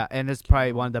all time. yeah, and it's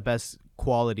probably one of the best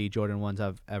quality Jordan ones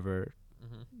I've ever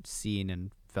Mhm. seen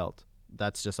and felt.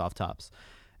 That's just off tops.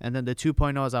 And then the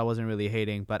 2.0s I wasn't really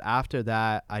hating, but after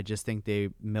that I just think they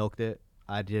milked it.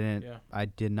 I didn't. Yeah. I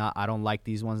did not. I don't like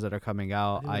these ones that are coming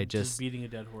out. think I they're just beating a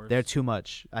dead horse. they're too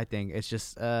much. I think it's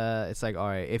just it's like all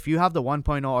right. If you have the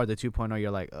 1.0 or the 2.0, you're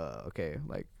like okay,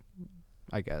 like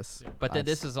I guess. Yeah. But then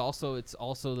That's- this is also it's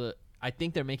also the I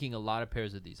think they're making a lot of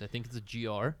pairs of these. I think it's a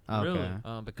GR Okay.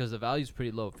 Really? because the value's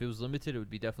pretty low. If it was limited, it would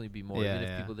be definitely be more. Yeah, even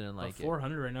yeah. if people didn't like it.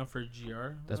 400 right now for a GR.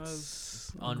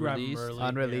 That's I'll grab 'em unreleased. early.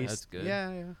 unreleased. that's good.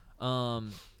 Yeah, yeah.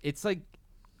 It's like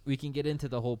we can get into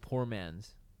the whole poor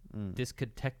man's. Mm. This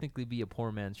could technically be a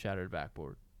poor man's shattered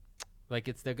backboard. Like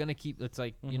they're gonna keep. It's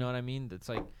like you know what I mean. It's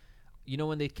like. You know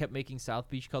when they kept making South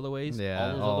Beach colorways? Yeah.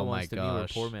 All those Oh other my ones to me were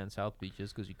gosh. poor man South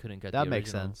Beaches because you couldn't get That the makes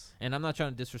original. sense. And I'm not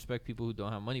trying to disrespect people who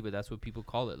don't have money, but that's what people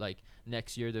call it. Like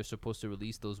next year they're supposed to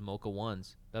release those Mocha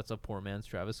ones. That's a poor man's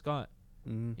Travis Scott.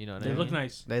 Mm. You know what They I look mean?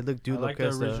 nice. They look I look like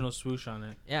good. the original swoosh on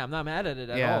it. Yeah, I'm not mad at it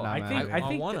at Yeah, all. no, I man, think I I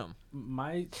think want that them.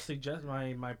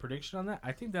 my prediction on that.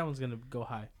 I think that one's gonna go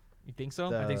high. You think so?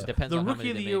 The- I think so. Depends The on how rookie many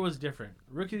of the they year make. was different.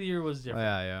 Rookie of the year was Oh, different.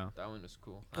 yeah. That one was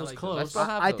cool. It was I close. still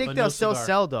have I those. think but they'll no still cigar.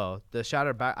 sell though. The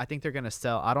shattered back. I think they're gonna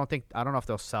sell. I don't know if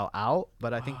they'll sell out,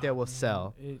 but I think they will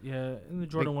sell. Yeah, and the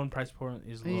Jordan 1 price point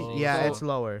is low. Yeah, So- it's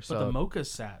lower. But So, the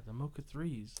Mocha's sat. The Mocha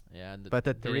 3s. Yeah, and but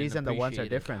the they didn't threes and the ones are appreciate it.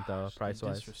 different though, Gosh, price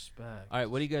wise. Disrespect. All right,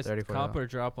 what do you guys $34. cop or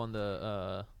drop on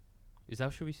the? Is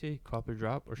that should we say cop or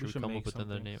drop or We should we should come make up with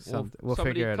another something. name? We'll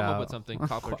somebody figure it come out. up with something.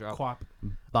 Cop or drop. Quap.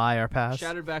 Buy or pass.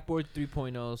 Shattered backboard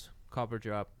 3.0s. Cop or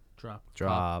drop. Drop.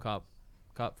 Drop.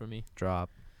 Cop for me. Drop.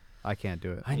 I can't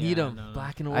do it. I need Yeah, them. no.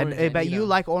 Black and I, orange. I bet need you 'em.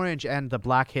 like orange and the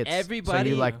black hits. Everybody.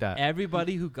 So you like that.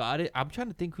 Everybody who got it. I'm trying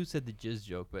to think who said the jizz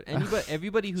joke, but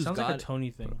everybody who's Sounds got like a it. Tony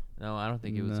thing. No, I don't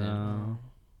think it was him. No.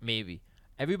 Maybe.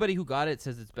 Everybody who got it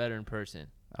says it's better in person.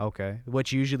 Okay,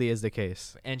 which usually is the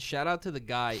case. And shout out to the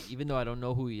guy, even though I don't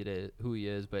know who he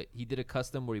is, but he did a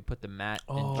custom where he put the matte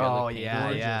Oh, angelic paint. yeah,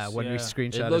 gorgeous, yeah. When we yeah.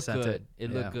 screenshot It it, looked sent good. it.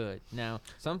 It Yeah. looked good. Now,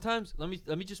 sometimes let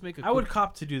me just make a. I would quick-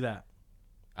 cop to do that.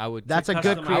 I would. That's a to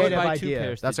good customize. creative I would buy 2 idea.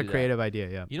 pairs to That's a do that. creative idea.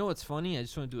 Yeah. You know what's funny? I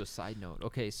just want to do a side note.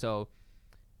 Okay, so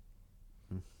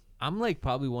Hmm. I'm like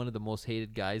probably one of the most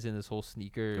hated guys in this whole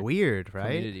sneaker Weird, right?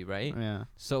 community, right? Yeah.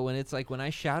 So when it's like when I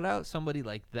shout out somebody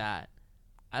like that,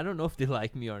 I don't know if they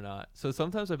like me or not. So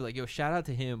sometimes I'd be like, "Yo, shout out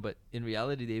to him," but in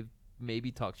reality, they've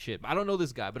maybe talked shit. I don't know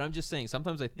this guy, but I'm just saying.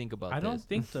 Sometimes I think about. I don't this.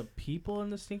 think the people in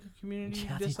the sneaker community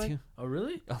Yeah, they dislike. do. Oh,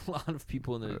 really? A lot of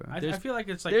people in the. Uh, I there's feel like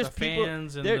it's like there's the people-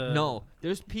 fans and there, the. no,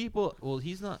 there's people. Well,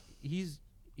 he's not. He's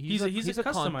a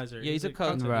customizer. Yeah, he's a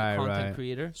content- Right, content right.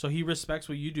 creator. So he respects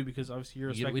what you do because obviously you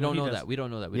respect. We what don't he know does. that. We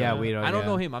don't know that. Yeah, know we that. don't, I don't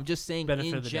know yeah. him. I'm just saying Benefit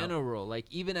in of the doubt. general, like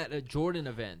even at Jordan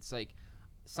events, like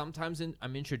sometimes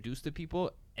I'm introduced to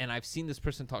people and I've seen this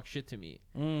person talk shit to me.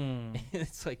 Mm.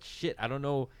 It's like shit. I don't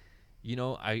know. You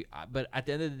know, but at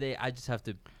the end of the day, I just have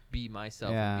to be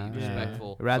myself and be Yeah, yeah.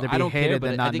 respectful. Rather I be don't care, hated but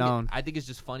than I not think known. I think it's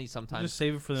just funny sometimes. Just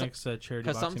save it for the So- next charity.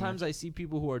 Because boxing sometimes match. I see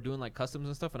people who are doing like customs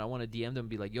and stuff, and I want to DM them and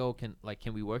be like, "Yo, can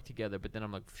we work together?" But then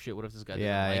I'm like, "Shit, what if this guy doesn't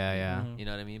Yeah, like yeah, me?" yeah. Mhm. You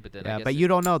know what I mean? But then I Yeah, guess but you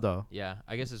don't know though. Yeah,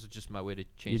 I guess it's just my way to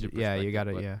change the Yeah, you perspective, got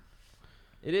it. but Yeah.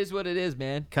 It is what it is,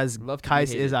 man. Because Love to be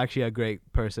Kais hated. is actually a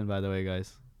great person, by the way,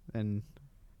 guys, and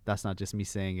that's not just me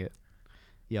saying it.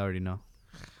 You already know.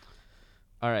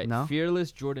 All right, No?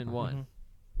 Fearless Jordan 1.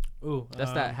 Mhm. Ooh,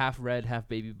 That's that half red, half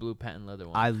baby blue patent leather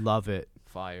one. I love it.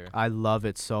 Fire. I love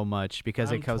it so much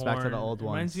because I'm it comes back to the torn. old It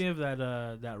reminds ones. me of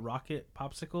that rocket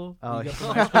popsicle. Oh, you get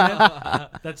from yeah. Ice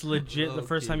Cream. That's legit. The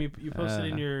first time Okay. you posted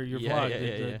in your Yeah, vlog, yeah,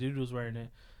 yeah, the yeah. dude was wearing it,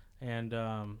 and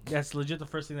that's legit the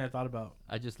first thing that I thought about.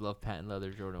 I just love patent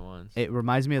leather Jordan 1s. It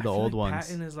reminds me of the I feel old like ones.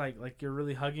 Patent is like you're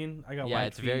really hugging. I got Yeah, white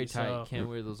it's very feet, tight. so- Can't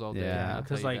wear those all day. Yeah. I'll tell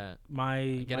because you like that.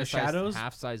 my Get my a size shadows.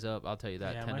 half size up. I'll tell you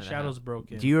that. Yeah, 10 my and a shadow's half.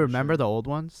 broken. Do you for remember sure. the old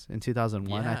ones in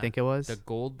 2001? I Yeah. think it was. The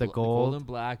gold, The gold. gold and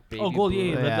black. Baby gold, yeah, blue,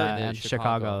 yeah, and the- then and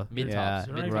Chicago. Mid Yeah, tops.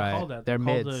 They're Mid not even right. called that. They're They're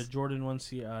called mids. the Jordan 1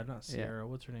 not Sierra.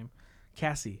 What's her name?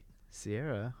 Cassie.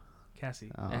 Sierra.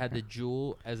 Cassie. Oh, It had okay. the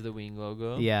jewel as the wing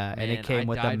logo. Yeah, and it Man, came I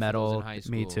with the died for those metal. in high Me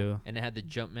school. too. And it had the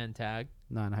Jumpman tag,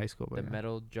 Not in high school, but the yeah.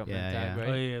 metal Jumpman Yeah, tag, yeah. right?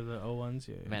 Oh yeah, the O ones.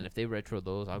 Yeah. Man, if they retro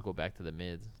those, I'll go back to the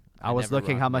mids. I was never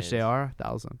looking rocked how much they mids. are.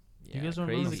 1,000. Yeah, guys don't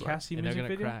remember the crazy. Cassie And they're music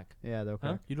gonna video? crack. Yeah, they're Huh?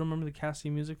 okay. You don't remember the Cassie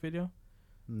music video?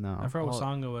 No. I forgot what Oh,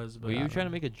 song it was. But Were you trying to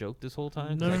make a joke this whole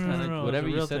time? 'Cause No, I no, no, kinda- no, no, it Whatever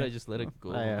was a you real said, I thing. just let it go.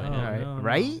 Oh, yeah. No, Alright. no, no.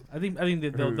 Right? I think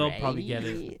they'll probably get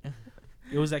it. Right.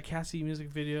 It was that Cassie music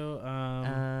video.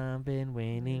 I've been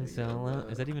waiting so long.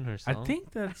 Is that even her I song?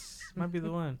 think that's might be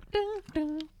the one.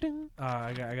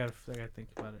 I gotta think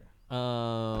about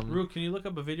it. Rook, can you look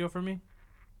up a video for me?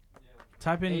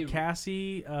 Type in Hey,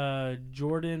 Cassie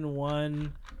Jordan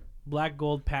 1 black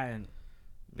gold patent.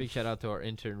 Big shout out to our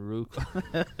intern Rook.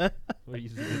 We're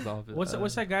using his office.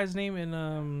 What's that guy's name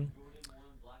in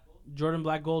Jordan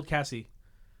Black Gold Cassie?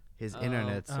 His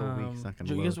internet's so weak. It's not gonna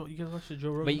you load. guys watch the Joe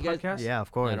Rogan But you guys- podcast? Yeah,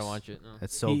 of course. I don't watch it. No.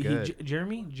 It's so good.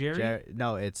 Jerry?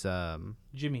 No, it's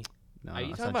Jimmy. No, Are you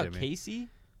it's talking not about Jimmy. Casey?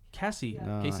 Cassie.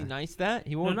 No, Casey Neistat?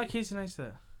 He No, won't. not Casey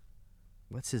Neistat.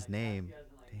 What's his name?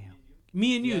 Damn.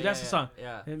 Me and You. Yeah, that's yeah, the song.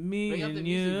 Yeah. And me Bring up the and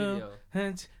music you. video.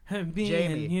 And me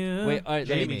Jamie. and you. Wait, all right.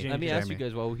 Jamie, Let me ask you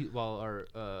Jamie. guys while our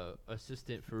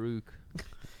assistant Farouk.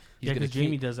 Yeah, 'cause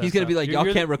Jamie does that He's gonna stuff. be like, You're- y'all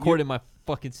you're can't the- record in my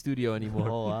fucking studio anymore.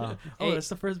 Oh wow. Oh, Hey, that's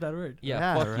the first bad word.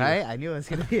 yeah, fuck you. right? I knew it was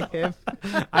gonna be him.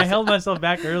 I held myself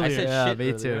back earlier. I said Yeah, shit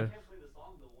me earlier. too.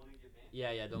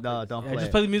 Yeah, don't. No, play don't Yeah, play. just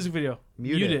it. play the music video.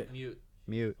 Mute it. Mute.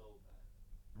 Mute.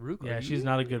 Rook. Yeah, are she's you-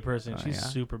 not a good person. Oh, She's yeah.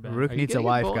 super bad. Rook are you needs a getting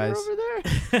wife, boner guys. Over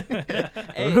there?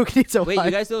 Hey, Rook needs a wait, wife.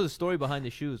 you guys know the story behind the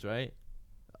shoes, right?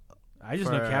 I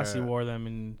just know For- Cassie wore them,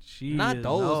 and she Not is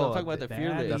those. No, I'm talking about the the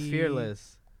fearless. The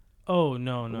fearless. Oh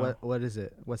no. What is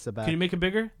it? What's the back? Can you make it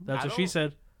bigger? That's I what she don't-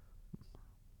 said.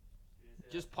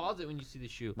 Just pause it when you see the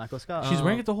shoe. Michael Scott. She's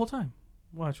wearing Um, it the whole time.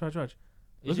 Watch. Look at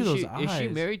Isn't those she, eyes. Is she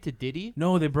married to Diddy?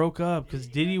 No, they broke up because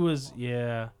Diddy was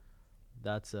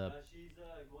That's a She's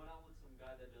going out with some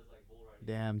guy that does like bull riding.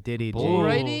 damn Diddy. Bull Bull.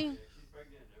 riding? She's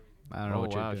pregnant and everything. I don't know Oh,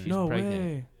 what wow, you're she's doing. no pregnant.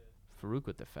 way. Farouk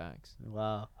with the facts.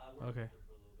 Wow. Okay.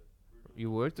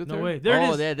 You worked with No her? way. There it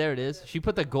oh, is. there it is. She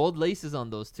put the gold laces on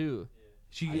those too.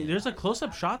 There's a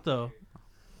close-up shot though.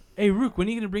 Hey Rook, when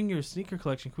are you gonna bring your sneaker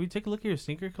collection? Can we take a look at your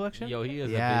sneaker collection? Yo, he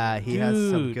is Yeah, a big he has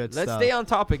some Dude, good Let's stuff. stay on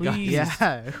topic, guys. Please.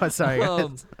 Yeah. Sorry. guys.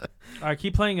 Um, All right,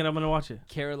 keep playing it. I'm gonna watch it.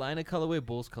 Carolina colorway,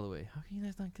 Bulls colorway. How can you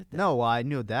guys not get that? No, well, I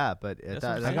knew that, but That's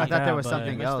I what I'm thought saying. there Yeah, was but-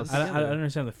 something Messed else. us I together. don't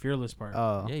understand the fearless part.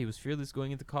 Oh. Yeah, he was fearless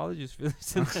going into college. He was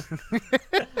fearless.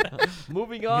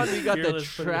 Moving on, we got the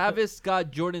Fearless putting it- Travis Scott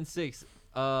Jordan 6.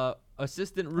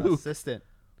 Assistant Rook. Assistant.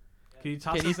 Can you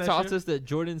toss Can you us that toss shit? us the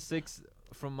Jordan 6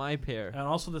 from my pair? And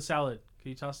also the salad. Can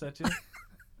you toss that too?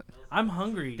 I'm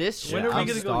hungry. This when shit- are we I'm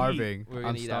gonna starving. We're gonna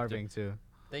I'm eat after. starving too.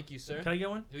 Thank you, go sir. eat? Can I get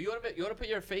one? You want to put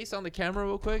your face on the camera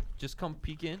real quick? Just come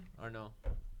peek in, or no?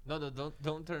 No,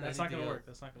 don't turn. That's not anything gonna up. work.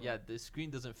 That's not gonna Yeah, work. the screen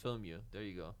doesn't film you. There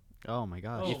you go. Oh my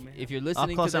gosh. Oh, if, man. if you're Up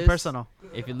listening close to and this, personal.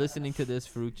 if you're listening to this,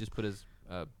 Farouk just put his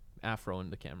afro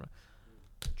in the camera.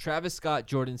 Travis Scott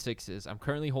Jordan 6s. I'm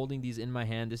currently holding these in my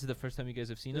hand. This is the first time you guys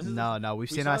have seen This them. is- No, we've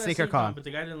We seen saw on that Sneaker sneaker con, Con. but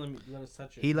the guy didn't let us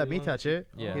touch it. He let me won't touch it.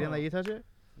 Yeah. He didn't let you touch it?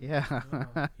 Yeah. He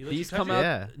let you These touch come it? out.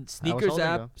 Yeah. Sneakers holding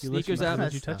app. them. He let you Sneakers touch app. it?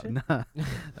 Did you touch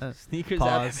it? Nah. Sneakers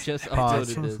Pause. app just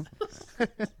Pause. uploaded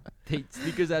this.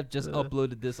 Sneakers app just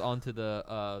uploaded this onto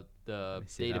the me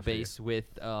see that for you. database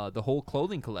with the whole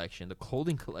clothing collection. The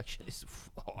clothing collection is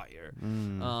fire.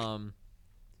 Mm.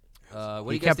 What do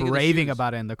He you guys kept think of the raving shoes?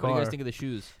 about it in the What do you car. guys think of the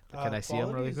shoes? Can I see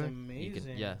 'em really quality is quick? You can,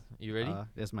 amazing. yeah. You ready?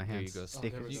 There's my There you hands. go. Oh,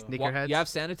 there we go. Sneakerheads. You have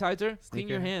sanitizer? Clean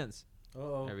your Sneaker- hands.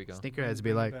 Uh-oh. There we go. Sneakerheads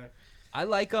be like, I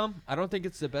like them. I don't think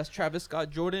it's the best Travis Scott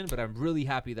Jordan, but I'm really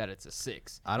happy that it's a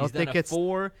 6. I don't He's done think a it's-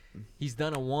 4. He's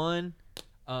done a 1.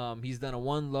 He's done a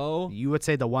 1 low. you would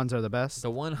say the ones are the best. The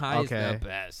 1 high is Okay. the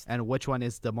best. And which one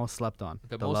is the most slept on?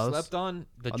 The most lows? slept on,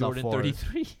 the Oh, the Jordan 4s.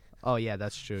 33. Oh yeah,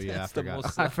 that's true. Yeah, That's I the forgot. most I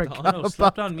slept forgot on. No, about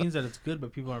slept on means that it's good,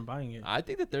 but people aren't buying it. I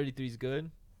think the 33 is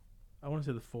good. I want to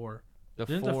say the 4. The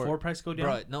Didn't 4, the 4 price go down?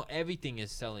 bro, no, everything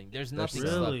is selling. There's nothing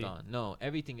Really? slept on. No,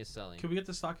 everything is selling. Can we get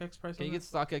the StockX price Can on you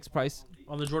that? get StockX price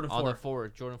On the Jordan 4. on the 4,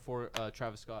 Jordan 4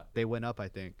 Travis Scott? They went up, I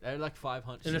think. They're like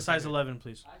 500. In a size 11,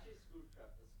 please. Actually,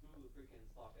 screw freaking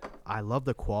StockX. I love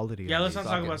the quality. Yeah, of let's these.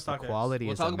 not talk about The StockX. quality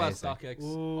We'll is talk amazing. about StockX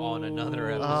on another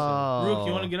Ooh. episode. Oh. Rook,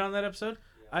 you want to get on that episode?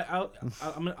 I'll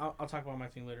talk about my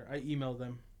thing later. I emailed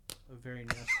them a very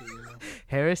nasty email.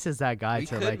 Harris is that guy We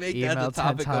to could like make email that the 10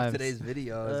 topic times. of today's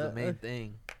video as the main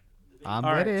thing. I'm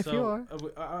All right, ready if so, you are.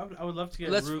 I would love to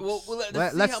get Let's Rook's. let's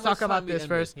Let's see how talk much about time we this end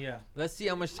first. with. Yeah. Let's see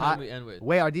how much time we end with.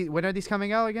 Wait, when are these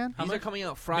coming out again? How These are much? coming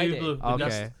out Baby Friday. blue. The Okay,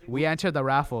 dust. we entered the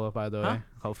raffle by the Huh? way.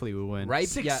 Hopefully we win. Right?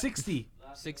 660.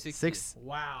 660. 6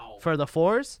 Wow. for the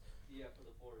 4s. Yeah, for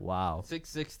the 4. Wow.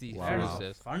 660. Wow. That Farouk is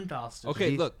says. fantastic. Okay,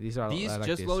 These- look. these are- I These like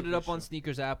just these. loaded up on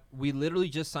Sneakers app. We literally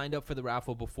just signed up for the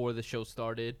raffle before the show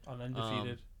started. On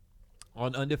undefeated.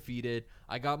 On Undefeated.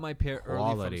 I got my pair early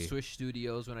Quality. from Swish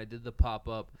Studios when I did the pop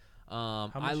up.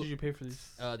 How much did you pay for these?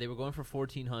 They were going for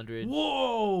 1,400.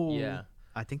 Whoa. Yeah.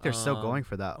 I think they're still going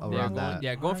for that they're around going- that.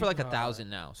 Yeah, going for My like God. 1,000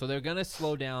 now. So they're gonna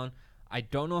slow down. I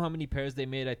don't know how many pairs they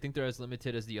made. I think they're as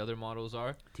limited as the other models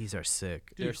are. These are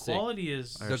sick. Dude, They're sick. quality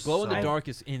is. They're The glow in the so- dark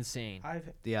is insane.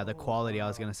 Yeah, the oh, quality. I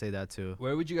was wow. gonna say that too.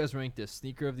 Where would you guys rank this?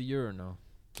 Sneaker of the year or no?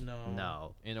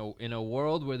 No. In a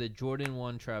world where the Jordan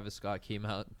 1 Travis Scott came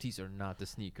out, these are not the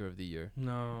sneaker of the year.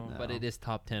 No. No. But it is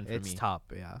top 10 for It's me.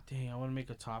 top. Yeah. Dang, I want to make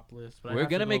a top list. But I We're have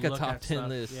to gonna go make a look top at 10 stuff.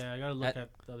 list. Yeah, I gotta look at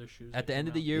the other shoes. At that the end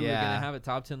of came the year, we're Yeah. gonna have a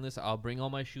top 10 list. I'll bring all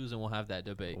my shoes and we'll have that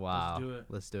debate. Wow. do it.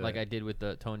 Let's do Like it. I did with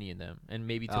the Tony and them, and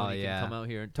maybe Oh, Tony yeah. can come out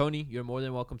here. Tony, you're more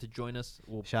than welcome to join us.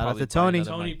 We'll Shout out probably to buy Tony.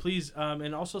 another Tony, mic. please,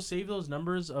 and also save those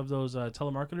numbers of those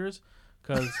telemarketers,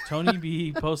 because Tony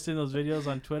be posting those videos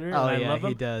on Twitter, and Oh I yeah, love he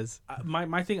them. does.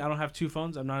 My thing, I don't have two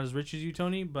phones. I'm not as rich as you,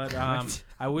 Tony, but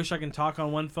I wish I can talk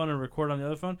on one phone and record on the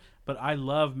other phone. But I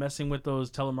love messing with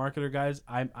those telemarketer guys.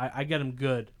 I get them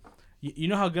good. You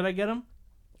know how good I get them?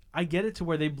 I get it to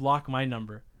where they block my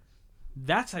number.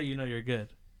 That's how you know you're good.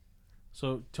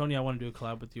 So Tony, I want to do a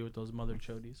collab with you with those mother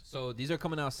chodies. So these are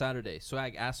coming out Saturday.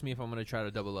 Swag asked me if I'm gonna try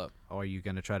to double up. Or are you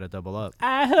gonna try to double up?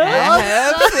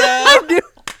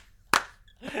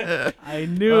 I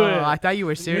knew it. I thought you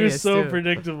were You're serious so too.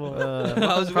 predictable.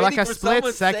 I was For like waiting a for split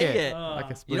someone to say second. it.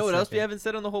 Like a split You know what else we second. haven't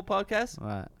said on the whole podcast?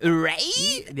 What?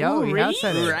 Right? Yo, we have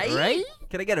said it. Right?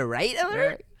 Can I get a right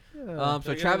alert? So Can I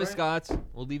get Travis it Scott's,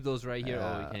 we'll leave those right here.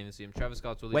 Oh, we can't even see them. Travis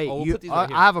Scott's, we'll leave. Wait, oh, we'll you. put these right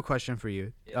here. I have a question for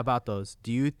you Yeah. about those.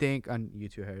 Do you think on you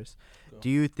two, Harris? Go. Do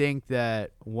you think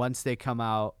that once they come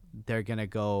out, they're gonna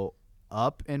go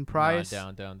up in price?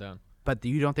 Nah, down. But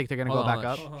you don't think they're gonna Hold go on,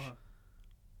 back hold up? on.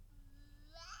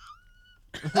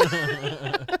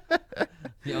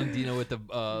 Young Dino with the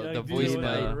voice Dino,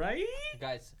 bite. right?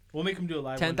 Guys, We'll make him do a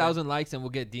live. 10,000 likes and we'll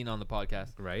get Dino on the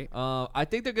podcast. Right. I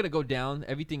think they're gonna go down.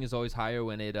 Everything is always higher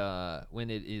when it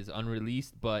is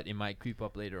unreleased, but it might creep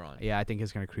up later on. Yeah, I think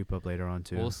it's gonna creep up later on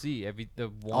too. We'll see. All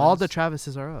the ones-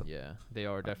 Travises are up. Yeah, they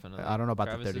are definitely. I don't know about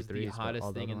the Travis is 33s, the but hottest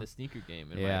all the thing other in the ones. sneaker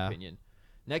game, in Yeah. my opinion.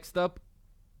 Next up,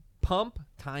 Pump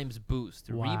times Boost.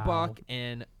 Wow. Reebok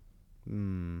and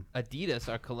Mm. Adidas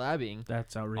are collabing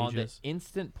That's on the outrageous.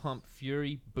 Instant Pump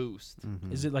Fury Boost.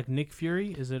 Mhm. Is it like Nick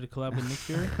Fury? Is it a collab with Nick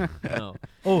Fury? No,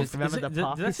 Oh, Is- remember the did I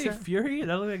poppy say set? Fury?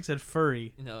 That looked like it said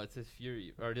furry. no, it says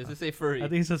Fury, or does it say Furry? I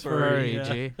think it says furry. Furry,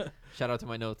 yeah. G. Shout out to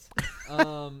my notes.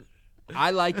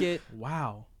 I like it.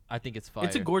 Wow, I think it's fire.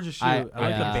 it's a gorgeous shoe. I- I, like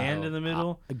yeah. the band in the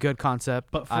middle. A good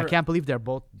concept, But I for can't believe they're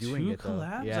both doing Two it. Though.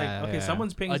 collabs? Yeah, like, okay, yeah.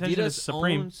 someone's paying attention to Adidas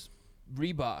Supreme. owns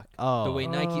Reebok Oh. the way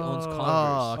Nike owns Oh. Converse.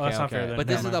 Oh, okay, that's not okay. fair then. But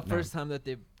this is Never the mind. first time that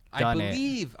they've. I Done it.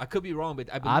 believe I could be wrong, but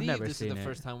I I've believe never this is the seen it.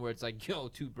 first time where it's like, yo,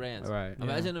 two brands. Right. Yeah.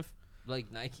 Imagine if like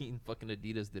Nike and fucking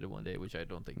Adidas did it one day, which I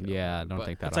don't think. they'll Yeah, I do, don't but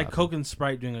think that. It's like Coke and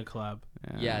Sprite doing a collab.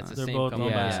 Yeah, it's the They're same both company.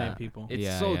 owned by the Yeah. same people. It's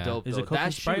Yeah, so yeah. dope. Is though. it Coke that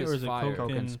and Sprite shoe or is is it fire. Coke Coke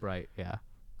and and- Sprite. Yeah. I'm-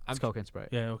 It's Coke and Sprite.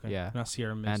 Yeah, okay. Yeah. Not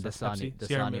Sierra Mist. And that's Dasani, Pepsi.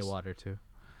 Sierra Dasani Mist. water too.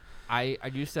 I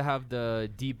used to have the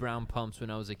deep brown pumps when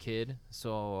I was a kid,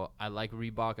 so I like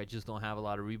Reebok. I just don't have a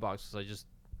lot of Reeboks because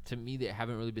to me they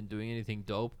haven't really been doing anything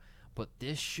dope. But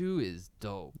this shoe is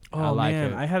dope. Oh I like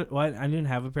man, it. I didn't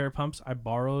have a pair of pumps. I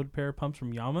borrowed a pair of pumps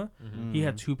from Yama. He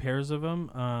had 2 pairs of them.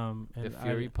 The And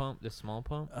Fury pump, the small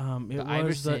pump. it the was the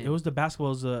Iverson. it was the basketball. It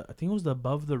was I think it was the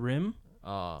above the rim.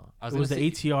 I It was the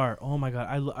gonna say- ATR. Oh my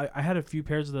god, I had a few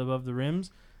pairs of the above the rims,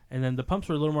 and then the pumps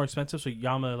were a little more expensive. So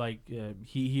Yama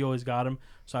he always got them.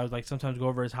 So I would like sometimes go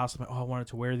over his house. I'm like, oh, I wanted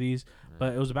to wear these,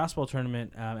 but it was a basketball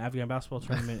tournament, Afghan basketball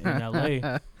tournament in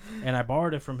LA, and I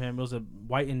borrowed it from him. It was a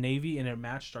white and navy, and it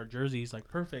matched our jerseys like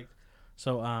perfect.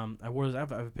 So I wore this. I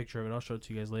have a picture of it. I'll show it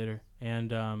to you guys later.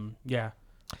 And yeah.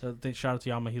 So shout out to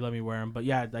Yama, he let me wear them. But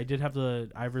yeah, I did have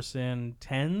the Iverson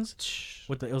 10s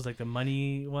with it was like the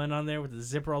money one on there with the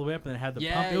zipper all the way up, and it had the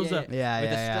pump. It was yeah. a Yeah, with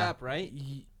the yeah. strap, right?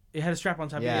 it had a strap on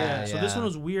top. Yeah, Yeah. So this yeah. one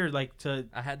was weird. Like to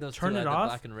I had those Turn too, it I had the off?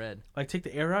 black and red. like take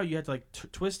the air out, you had to like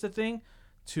twist the thing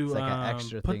to It's like an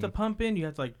extra put the thing. pump in. You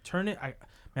had to like turn it.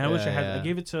 I wish I had. I Yeah.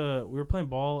 gave it to. We were playing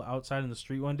ball outside in the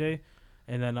street one day,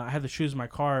 and then I had the shoes in my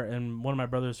car, and one of my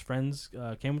brother's friends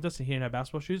came with us, and he didn't have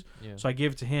basketball shoes, Yeah. so I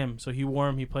gave it to him. So he wore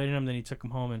them, he played in them, then he took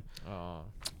them home, and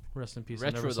rest in peace. I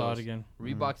Retro never saw it those. again.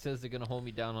 Reebok says they're gonna hold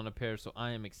me down on a pair, so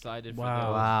I am excited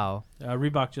Wow. Wow.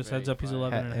 Reebok just Very heads up. He's fire.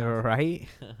 11 and a half. Right?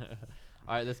 for those.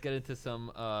 All right, let's get into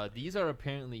some. These are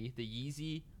apparently the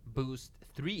Yeezy Boost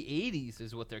 380s,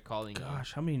 is what they're calling them.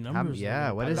 Gosh, how many numbers? yeah,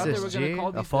 are what I is thought this, they were gonna G? call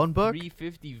A these phone the book?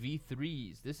 350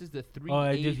 V3s. This is the 380. Oh,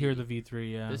 I did hear the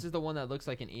V3. Yeah. This is the one that looks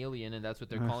like an alien, and that's what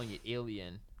they're calling it,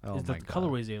 Alien. Oh is my the God.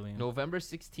 colorways alien? November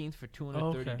 16th for $230.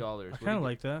 Oh, okay. I kind of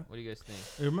like that. What do you guys think?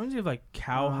 It reminds me of like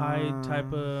cowhide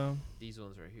type of. These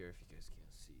ones right here, if you guys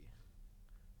can't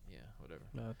see. Yeah. whatever.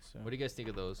 That's What do you guys think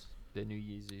of those? The new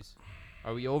Yeezys.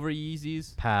 Are we over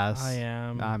Yeezys? Pass. I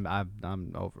am.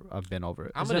 I'm over. I've been over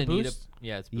it. I'm Is gonna that need a. Boost?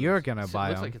 Yeah, it's. You're Boost. gonna buy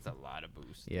Looks 'em. like it's a lot of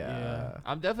boost. Yeah.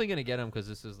 I'm definitely gonna get them because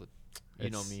this is, you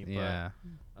know It's- me. Yeah.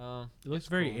 But, It looks it's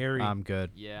very cool. airy. I'm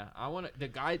good. Yeah, I want the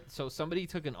guy. So somebody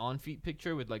took an on-feet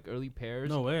picture with like early pairs.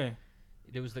 No way.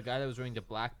 There was the guy that was wearing the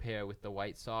black pair with the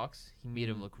white socks. He made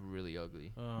him Mm. look really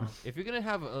ugly. Oh. If you're gonna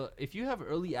have if you have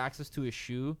early access to a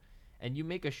shoe, and you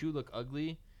make a shoe look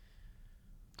ugly,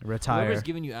 Retire. whoever's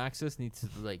giving you access needs to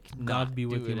like God not be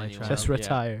with do you, it my anymore. child. Just Yeah.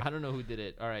 retire. I don't know who did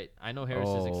it. All right, I know Harris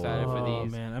is excited for Oh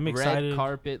these. man, I'm Red excited.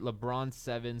 carpet LeBron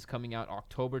 7s coming out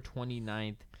October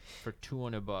 29th for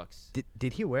 $200.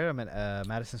 Did he wear them at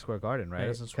Madison Square Garden, right?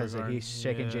 Madison Square Because Garden, he's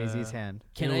shaking Jay Z's yeah. hand.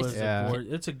 Can It I? was Yeah.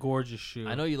 it's a gorgeous shoe.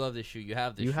 I know you love this shoe. You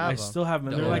have this. You shoe. have I 'em. still have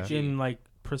them. The They're like OG. in like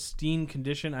pristine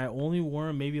condition. I only wore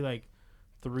them maybe like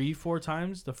 3-4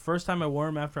 times. The first time I wore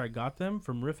them after I got them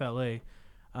from Riff LA.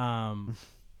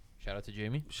 Shout out to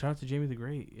Jamie. Shout out to Jamie the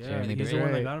Great. Yeah, Jamie he's the the one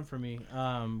that Great. got them for me.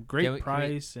 Can Great we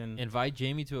price and Invite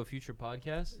Jamie to a future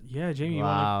podcast. yeah, Jamie, you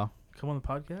want Wow. to come on the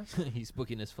podcast? He's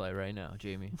booking his flight right now,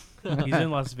 Jamie. He's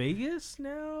in Las Vegas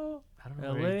now. I don't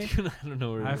know. LA? Where I don't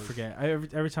know where. I he is. forget.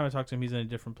 Every time I talk to him, he's in a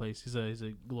different place. He's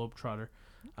a globe trotter.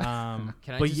 Can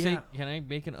I but just yeah, say? Can I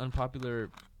make an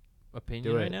unpopular opinion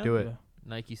Do right it. now? Do it. yeah.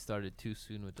 Nike started too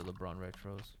soon with the LeBron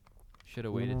retros. Should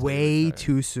have waited. till he Way retired.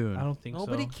 too soon. I don't think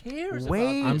Nobody so. cares.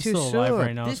 Way about I'm this. too still alive soon.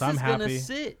 right now, This so I'm is gonna happy.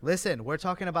 sit. Listen, we're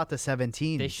talking about the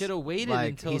 17s. They should have waited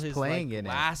Like, until he's his playing like, in it.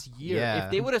 last year. Yeah.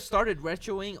 If they would have started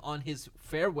retroing on his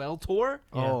farewell tour,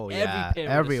 Oh every yeah, pair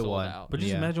would've sold everyone. out. But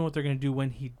just Yeah. imagine what they're gonna do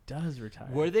when he does retire.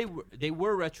 they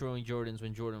were retroing Jordans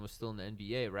when Jordan was still in the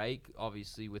NBA, right?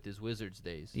 Obviously with his Wizards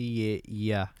days.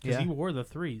 Yeah. Because he wore the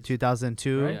threes.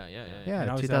 2002. Right? Yeah. Yeah,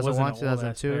 And obviously that 2001, wasn't an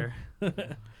old-ass 2002.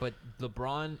 pair. But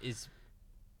LeBron is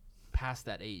past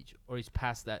that age, or he's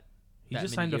past that. He that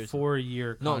just many signed a years.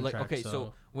 4-year No, contract. like okay,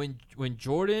 so when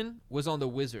Jordan was on the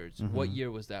Wizards, what Mhm. year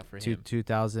was that for him?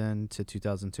 2000 to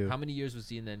 2002. How many years was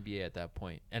he in the NBA at that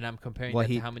point? And I'm comparing Well, that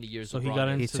he- to how many years so LeBron he got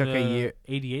is. into He took the a year-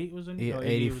 88 was in? Yeah, no, 80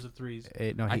 88 was the threes.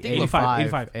 No, I he think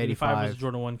 85 85. was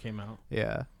Jordan 1 came out.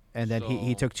 Yeah, and then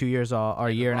he So- took 2 years or a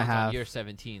and year and a LeBron's on half. year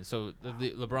 17. So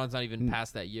LeBron's not even Mm.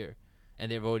 past that year,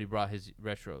 and they've already brought his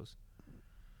retros.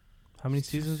 How many It's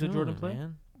too seasons did Jordan soon, play?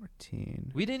 man.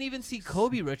 14. We didn't even see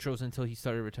Kobe retros until he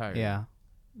started retiring. Yeah.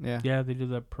 Yeah, they did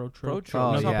that Pro Tro. Pro Tro.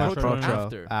 Oh No, not yeah, Pro Pro Tro. Tro.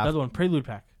 After. The other one, Prelude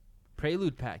Pack.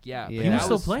 Prelude Pack, yeah. Yeah. But He was that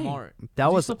still was playing. smart. That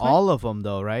Was he was still playing? all of them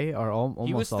though, right? Or almost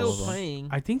He was all still of them. playing.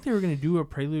 I think they were gonna do a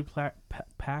Prelude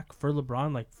pack for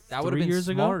LeBron like That would have 3 been years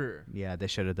ago. smarter. Yeah, they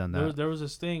should have done There, that. there was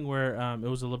this thing where it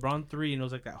was a LeBron 3 and it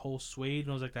was like that whole suede and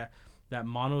it was like that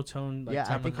monotone like Yeah,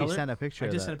 type I think of he color. sent a picture I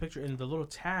of just that. sent a picture and the little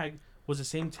tag was the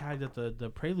same tag that the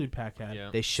Prelude pack had. Yeah.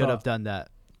 They should So- have done that.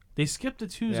 They skipped the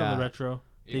 2s on Yeah. the retro.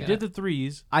 You're They gonna- did the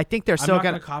 3s. I think they're I'm still not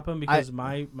gonna. gonna cop them because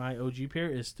my OG pair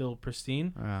is still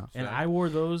pristine, Yeah. and Right. I wore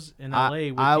those in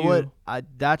LA with I you. would. That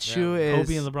Yeah. shoe is.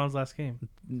 Kobe and LeBron's last game.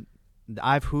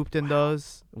 I've hooped in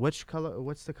those. Which color?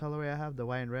 What's the colorway I have? The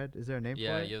white and red. Is there a name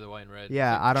Yeah, for it? you're the white and red.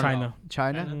 Yeah, I don't know. China.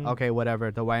 China. China. Okay,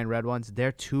 whatever. The white and red ones.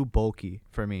 They're too bulky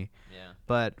for me. Yeah.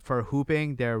 But for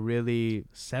hooping, they're really.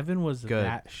 7 was Good.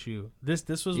 that shoe. This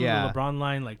was Yeah. when the LeBron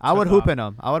line like. I would took hoop off. in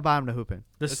them. I would buy them to hoop in.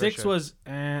 The for 6 sure. was.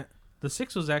 The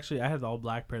 6 was actually I had the all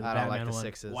black pair. The I don't Batman like the one.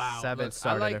 sixes. Wow. 7 Look,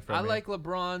 started it for I me. like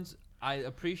LeBron's. I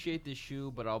appreciate this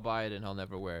shoe, but I'll buy it and I'll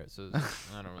never wear it. So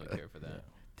I don't really care for that.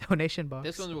 Donation box.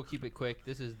 This one we'll keep it quick.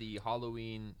 This is the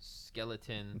Halloween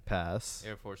skeleton Pass.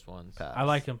 Air Force Ones. Pass. I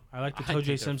like them. I like the I think Toe J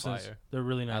they're Simpsons. fire. They're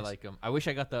really nice. I like them. I wish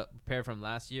I got the pair from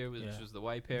last year, which Yeah. was the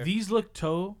white pair. These look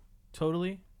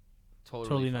totally.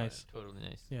 totally fire. nice. Totally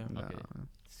nice. Yeah. No. Okay.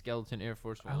 Skeleton Air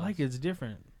Force I Ones. like it. It's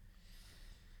different.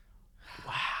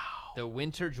 The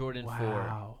Winter Jordan 4,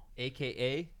 Wow.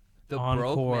 aka the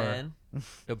Encore. Broke Man.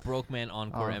 The Broke Man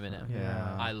Encore Encore, Eminem.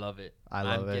 Yeah. I love it. I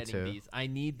love I'm it getting too. these. I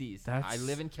need these. I That's-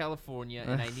 live in California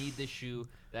and I need this shoe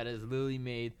that is literally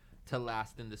made to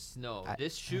last in the snow.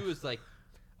 This shoe is like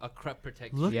a crepe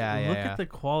protected Look, shoe. Yeah, look yeah. at the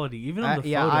quality. Even on the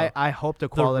Yeah, photo. I hope the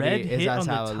quality red is hit as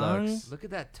on how the it tongue. looks. Look at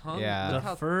that tongue. Yeah. Look The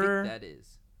how fur. thick that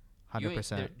is. You ain't-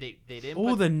 100%. They didn't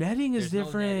Oh, put- the netting is there's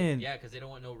no netting. different. Yeah, because they don't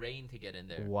want no rain to get in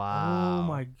there. Wow. Oh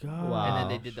my god. Wow. And then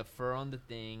they did the fur on the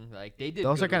thing. Like they did.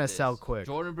 Those good are gonna with sell this. quick.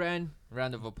 Jordan Brand,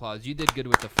 round of applause. You did good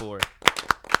with the 4.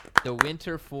 The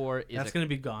Winter 4 is That's a, gonna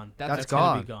be gone. That's gonna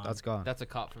gone. be gone. That's gone. that's a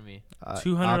cop for me.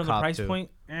 200 I'll on the cop price too.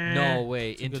 point. No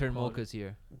way. it's a good Intern quality. Mocha's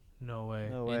here. No way.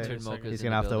 No way. Intern Mocha's He's in gonna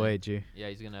the have to building. wait, G. Yeah,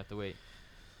 he's gonna have to wait.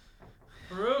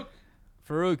 Farouk.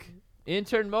 Farouk,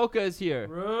 Intern Mocha is here.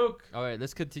 Farouk. All right,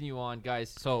 let's continue on, guys.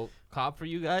 So Cop for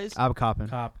you guys? I'm copping.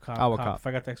 Cop. I will cop. If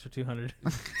I got the extra 200.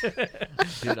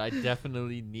 Dude, I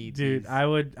definitely need Dude, these. I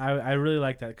really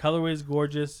like that. Colorway is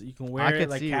gorgeous. You can wear I it could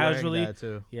like see you wearing casually. that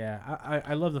too. Yeah,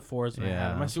 I love the 4s when I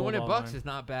had them. I sold all $200 mine. is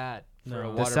not bad for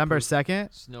No. a December waterproof,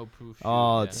 2nd. snowproof shoe.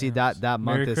 Oh, yeah. see Yeah. that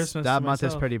Merry month is Christmas that to month is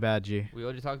myself. pretty bad, G. We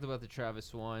already talked about the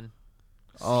Travis one.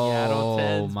 Oh, Seattle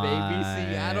 10s, my. baby.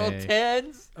 Seattle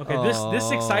 10s. Okay, this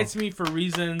Oh. excites me for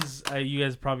reasons you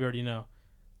guys probably already know.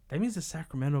 That means the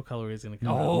Sacramento colorway is gonna come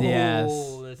Oh, out. Yes.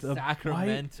 the The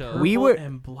Sacramento. White, We purple, were-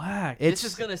 and black. This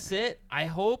is gonna sit, I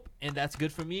hope, and that's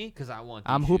good for me because I want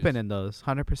these I'm hooping shoes. in those,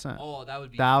 100%. Oh, that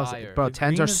would be That was, fire. bro. The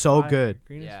 10s green are is so fire. good.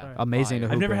 Green is Yeah. fire. Amazing to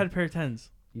Fire. I've hoop never in. had a pair of 10s.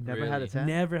 You never had a 10?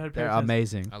 Never had a pair They're of 10s.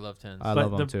 amazing. I love 10s. I But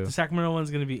love them too. the Sacramento one's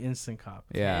gonna be instant cop.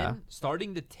 Yeah. 10,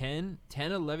 starting to 10,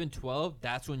 11, 12,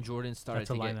 that's when Jordan started That's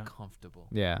a to get lineup. comfortable.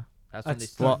 Yeah. That's when they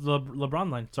That's started. the LeBron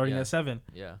line starting Yeah. at 7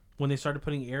 Yeah. when they started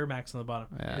putting Air Max on the bottom.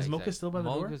 Yeah. Is Mocha still by the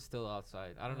door? Mocha's still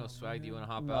outside. I don't know, Oh, Swag. Do you want to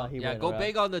hop No, out? he Yeah, went go around.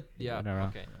 big on the. Yeah. went around.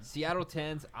 Okay. Seattle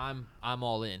 10s. I'm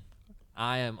all in.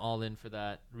 I am all in for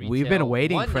that. We've been Retail,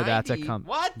 waiting for that to 190. come.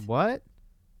 What? What?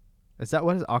 Is that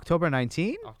what is October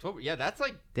 19? October. Yeah, that's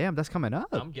like Damn, that's coming up.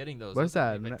 I'm getting those. What is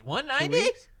That's that? like 2 190.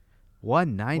 weeks?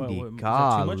 190. What, is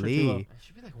that too much or too Golly. low? It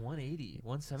should be like 180,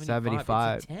 175.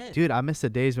 75. It's a 10. Dude, I miss the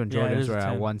days when Yeah, it Jordans is a were at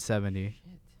 10. 170.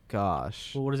 Shit.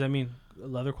 Gosh. Well, what does that mean?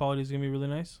 Leather quality is gonna be really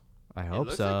nice. I hope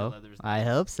looks like the so. leather's I nice.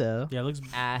 hope so. Yeah, it looks.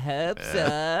 I hope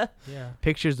so. Yeah.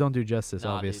 Pictures don't do justice,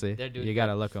 Nah, dude, obviously. they're doing You got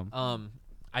to look them.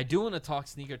 I do want to talk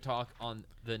sneaker talk on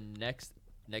the next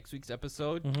week's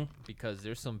episode Mm-hmm. because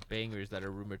there's some bangers that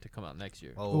are rumored to come out next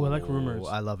year. Ooh, I like rumors.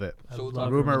 I love it. I So we'll love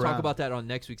talk, rumor we'll talk round. about that on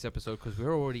next week's episode because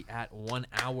we're already at 1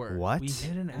 hour. What? We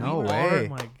hit an No hour. way. Oh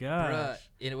my Bruh, gosh.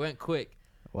 and it went quick.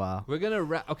 Wow. We're gonna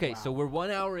wrap. Okay, so we're 1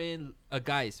 hour in.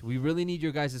 Guys, we really need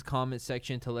your guys' comment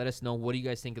section to let us know what do you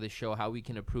guys think of the show, how we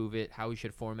can improve it, how we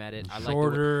should format it. I like the way-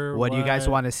 Shorter. What do you guys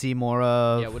want to see more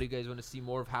of? yeah, what do you guys want to see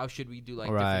more of? How should we do like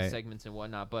Right. different segments and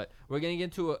whatnot? But we're gonna get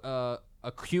into a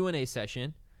Q&A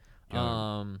session.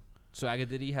 So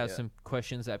Agadidi has some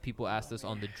questions that people asked us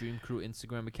on the Dream Crew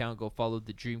Instagram account. Go follow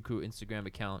the Dream Crew Instagram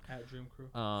account. At Dream Crew.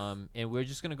 And we're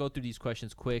just gonna go through these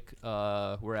questions quick.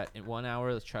 We're at in 1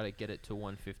 hour. Let's try to get it to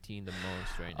 1:15 the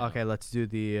most right now. Okay, let's do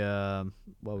the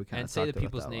well, we kind And of say the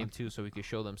people's name too, so we can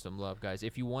show them some love, guys.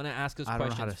 If you want to ask us I don't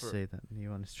know questions how to say that. You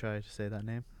want to try to say that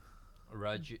name?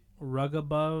 Raj, Rug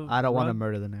above. I don't want to Rug-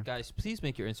 murder the name. guys, please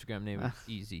make your Instagram name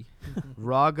easy.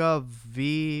 Raga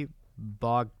V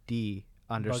Bogdi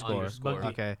underscore. Underscore. Bugdy.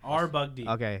 Okay. R Bugdy.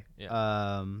 Okay.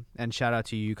 Yeah. And shout out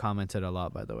to you. You commented a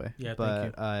lot, by the way. Yeah, but, thank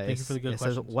you. Thank you for the good it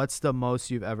says, questions. what's the most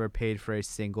you've ever paid for a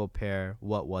single pair?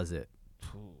 What was it?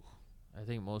 I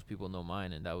think most people know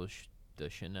mine, and that was the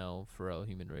Chanel Pharrell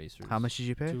Human Racers. How much did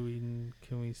you pay? Do we,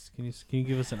 can you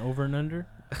give us an over and under?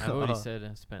 I already Oh. said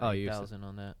I spent Oh, you said- 8,000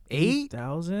 on that.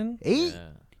 8,000. 8? Yeah.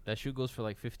 That shoe goes for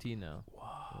like 15 now.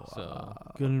 So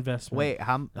Good investment. Wait,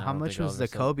 how I how don't much think I'll was the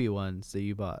ever sell. Kobe ones that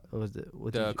you bought? What was it?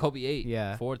 What did the you- Kobe 8,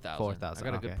 Yeah, 4,000. 4,000, I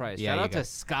got a good okay. price. Yeah, Shout you out to got-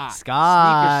 Scott.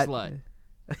 Scott. Sneaker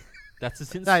Slut. That's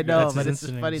his Instagram. I know, That's but his it's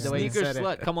just Instagram funny the way you Sneaker said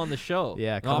Slut, it. come on the show.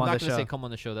 Yeah, no, come I'm on not the gonna say show. come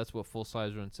on the show. That's what Full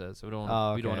Size Run says. So we don't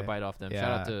Oh, want to okay. bite off them. Yeah.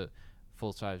 Shout out to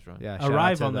Full Size Run. Yeah, shout out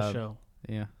Arrive to on the show.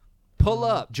 Yeah, Pull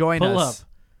up, join Pull us. up.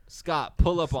 Scott.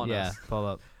 Pull up on Yeah, us. pull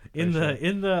up. In For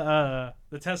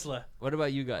the Tesla. What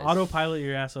about you guys? Autopilot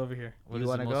your ass over here. What You is the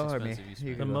wanna most go or me? expensive you You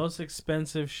spent? The go. most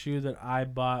expensive shoe that I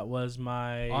bought was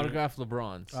my Autograph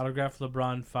LeBron's. autographed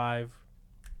LeBron 5.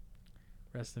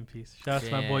 Rest in peace. Shout out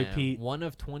to my boy Damn. Pete. 1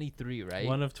 of 23, right?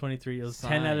 1 of 23. It was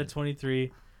 10 out of Signed.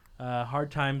 23.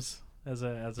 Hard times as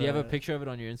a. Do you have a picture of it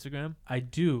on your Instagram? I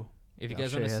do. If you I'm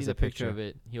guys sure want he to has see the a picture picture. of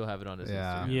it, he'll have it on his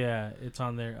Yeah. Instagram. Yeah, it's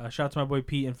on there. Shout out to my boy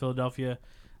Pete in Philadelphia.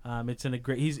 It's in a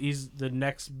great. He's the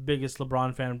next biggest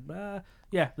LeBron fan.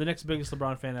 Yeah, the next biggest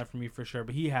LeBron fan after me for sure.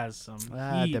 But he has some.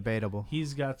 Debatable.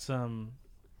 He's got some.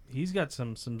 He's got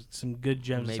some good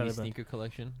gems. Maybe inside of it. sneaker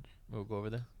collection. We'll go over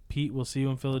there. Pete, we'll see you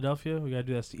in Philadelphia. We gotta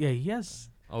do that. Yeah, yes.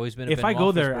 Always been a If Ben I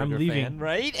go there, I'm Roethlisberger leaving. fan,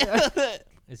 right?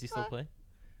 Is he still play?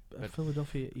 But-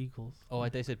 Philadelphia Eagles. Oh, I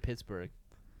thought you said Pittsburgh.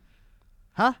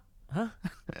 Huh?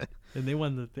 And they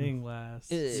won the thing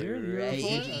last year. the year Right.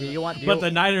 before? Do you want? But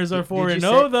the Niners are did 4 you and say-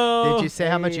 0 though. Did you say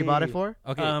how much you bought it Hey. for?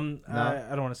 Okay. No. I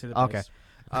don't want to say the price. Okay.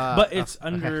 But it's okay.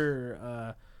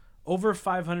 under over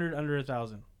 500, under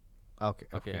 1,000. Okay.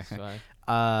 okay. So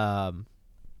I,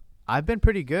 I've been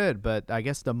pretty good, but I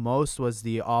guess the most was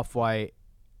the Off-White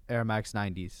Air Max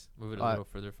 90s. move it a little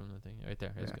further from the thing. Right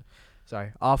there. That's yeah. good.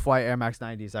 Sorry, Off-White Air Max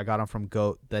 90s. I got them from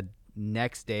GOAT. The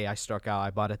next day I struck out. I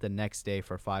bought it the next day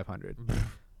for 500.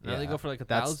 Now they go for like 1,000.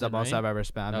 That's the most right? I've ever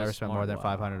spent. I've That never was spent smart. more than Wow.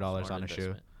 $500 Smart on a shoe.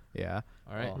 investment. Yeah.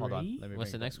 All right. Oh, hold on. Three? Let me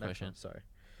What's bring the next one. question? Sorry.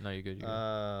 No, you're good. You're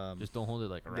good. Just don't hold it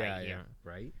like right here.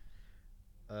 Right.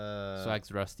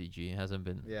 Swag's rusty. G hasn't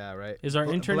been. Yeah, right. Is our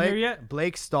intern Blake, here yet?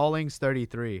 Blake Stallings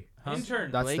 33. Huh? Intern.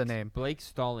 That's the name. Blake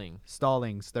Stalling.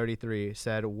 Stallings 33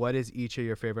 said, "What is each of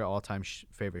your favorite all-time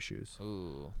favorite shoes?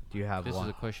 Ooh, Do you have this one?" is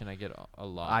a question I get a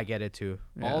lot. I get it too.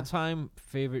 Yeah. All-time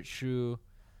favorite shoe,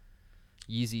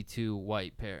 Yeezy 2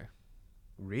 white pair.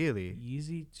 Really?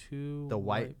 Yeezy 2. The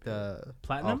the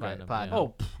Platinum? Okay, Platinum,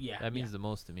 Oh, yeah. That means yeah. the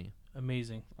most to me.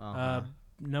 Amazing. Uh-huh.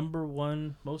 Number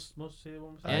one, most say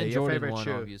one more time? And your Jordan favorite 1,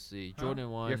 shoe. obviously. Huh? Jordan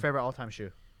 1. Your favorite all-time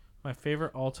shoe? My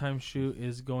favorite all-time shoe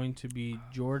is going to be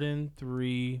Jordan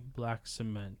 3 Black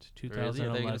Cement, Really? I thought you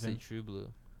were going to say 2011. True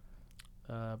Blue.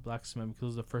 Black Cement because it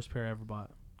was the first pair I ever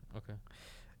bought. Okay.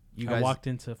 You I guys walked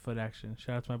into Foot Action.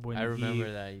 Shout out to my boy. I Nagib.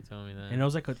 remember that. You told me that. And it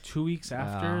was like 2 weeks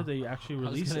after Wow. they actually I was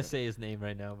released going it. to say his name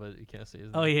right now, but you can't say his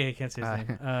name. Oh yeah, I can't say his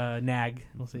name. Nag.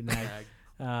 We'll say Nag.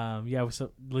 Yeah,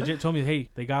 so legit told me, hey,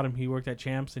 they got him. He worked at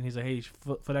Champs, and he's like, hey,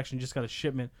 Foot Action just got a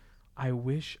shipment. I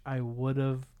wish I would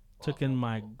have taken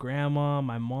my grandma,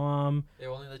 my mom. They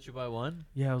only let you buy one?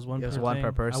 Yeah, it was one. It was per one thing.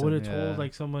 per person, I would have yeah. told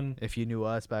like someone. If you knew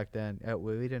us back then,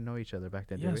 we didn't know each other back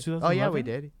then, Yeah, did it's we? Oh yeah, we 2011.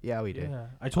 did. Yeah, we did. Yeah,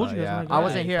 I told you guys. Yeah. when I got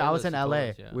wasn't it. you here. I told was us, in you told LA.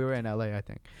 us, yeah. We were in LA, I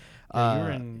think. Yeah, you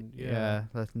were in. Yeah.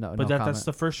 That's no. But no that's comment.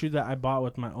 the first shoe that I bought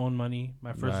with my own money.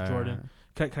 My first Right. Jordan.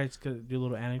 Can I just do a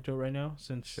little anecdote right now?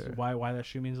 Since Sure. why that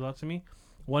shoe means a lot to me.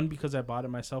 One, because I bought it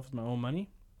myself with my own money,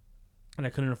 and I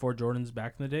couldn't afford Jordans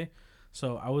back in the day.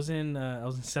 So I was in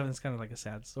seventh. It's kind of like a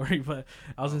sad story, but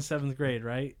I was in 7th grade,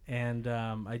 right? And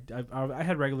I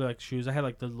had regular like shoes. I had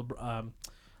like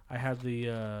I had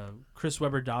the Chris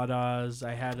Webber Dadas.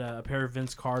 I had a pair of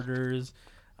Vince Carters.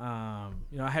 I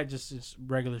had just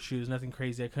regular shoes, nothing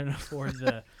crazy. I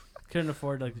couldn't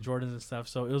afford like the Jordans and stuff.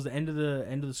 So it was the end of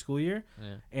the school year,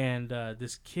 Yeah. and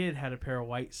this kid had a pair of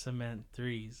white cement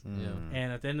 3s. Yeah.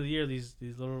 And at the end of the year, these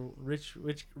little rich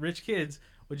kids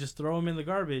would just throw them in the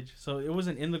garbage. So it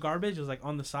wasn't in the garbage; it was like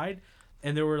on the side,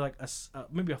 and there were like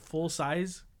maybe a full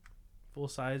size, or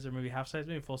maybe half size,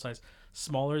 maybe full size,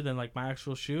 smaller than like my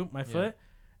actual shoe, my foot.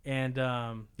 And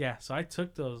so I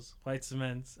took those white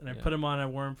cements and I put them on. I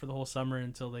wore them for the whole summer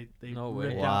until they No way.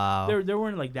 ripped Wow. out. They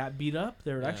weren't like that beat up.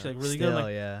 They were actually like really good. Still,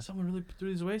 Like yeah. someone really threw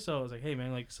these away. So I was like, hey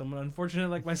man, like someone unfortunate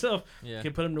like myself Yeah.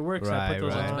 can put them to work. So I put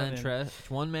those Right, on.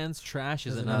 One and- man's trash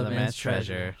is Is another Another man's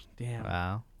treasure. Damn.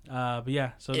 Wow. But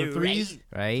yeah, so the threes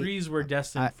Right. were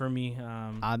destined I- for me.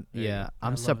 I'm I I'm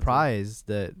love it. surprised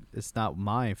that it's not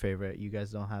my favorite. You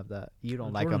guys don't have that. You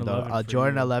don't like them Jordan though. 11 A for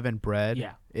Jordan you. 11 bread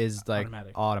Yeah, is like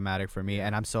automatic. automatic for me,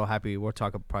 and I'm so happy. We'll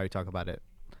probably talk about it.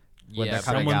 When Yeah, they're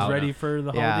coming someone's out. ready for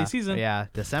the yeah, holiday season. Yeah,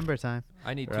 December time.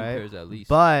 I need 2 Right. pairs at least.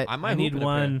 But I might I need hoop in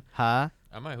a pair. one. huh?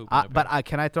 I might hoop in a But pair.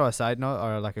 can I throw a side note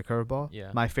or like a curveball?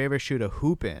 Yeah. My favorite shoe to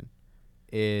hoop in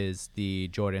is the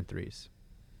Jordan 3s.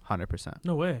 100%.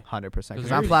 No way. 100%. Because Because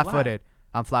they're I'm flat. flat-footed.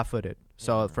 I'm flat-footed.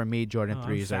 So Yeah. for me, Jordan Oh, I'm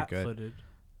 3s are good. fat-footed.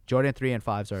 Jordan 3 and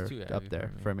 5s are too up heavy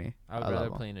there for for me. I would I rather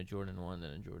love play in a Jordan 1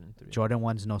 than a Jordan 3. Jordan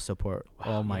 1's no support. Wow,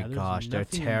 Oh my yeah, there's gosh, they're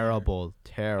nothing in there. terrible.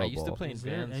 Terrible. I used to play in Is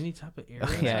there Vans. any type of air?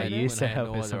 Yeah, inside you it? used to when I had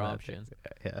have no some other of option.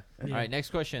 Yeah. All right,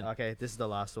 next question. Okay, this is the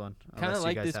last one. Kind unless of you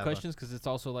like guys these have one. questions because it's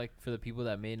also like for the people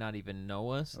that may not even know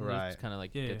us. And Right. Just kind of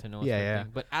like Yeah, get yeah. to know us. Yeah, type yeah.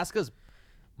 thing. But ask us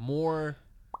more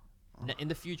in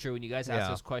the future when you guys ask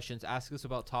Yeah. us questions. Ask us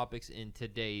about topics in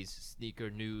today's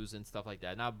sneaker news and stuff like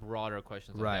that. Not broader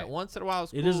questions. Like Right. that. Once in a while,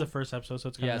 it's It cool. is the first episode, so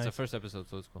it's kind Yeah, of it's nice. the first episode,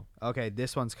 so it's cool. Okay,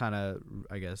 this one's kind of,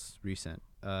 I guess, recent.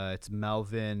 It's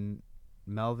Melvin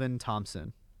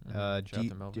Thompson. Mhm. Uh, Shout out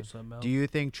to Melvin. What's up, Mel? Do you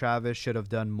think Travis should have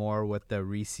done more with the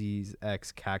Reese's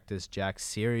X Cactus Jack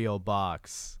cereal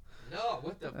box? No,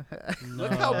 what the?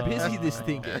 Look how busy this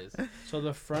thing No. is. So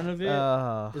the front of it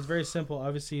Uh, is very simple.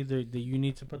 Obviously, you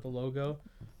need to put the logo.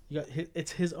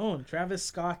 It's his own Travis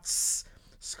Scott's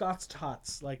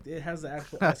Tots. Like it has the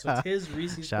actual. So it's his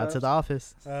Reese's. shout out to the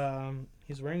Puffs. office.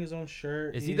 He's wearing his own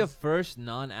shirt. Is he the first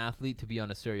non-athlete to be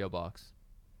on a cereal box?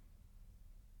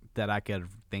 That I could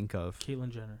think of. Caitlyn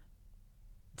Jenner?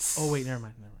 Oh wait, never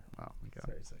mind. Oh my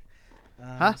god. Sorry.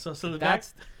 Huh? So the back.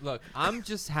 That's look. I'm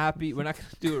just happy. We're not gonna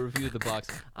do a review of the box.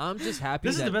 I'm just happy.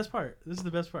 This is that, the best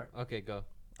part. Okay, go.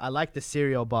 I like the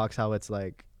cereal box. How it's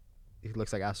like, it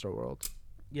looks like Astro World.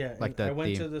 Yeah, Like and I the went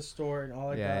theme. to the store and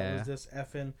all I Yeah, got yeah. was this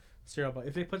effing cereal box.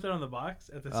 If they put that on the box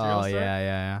at the cereal Oh store, yeah,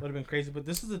 yeah, would have been crazy. But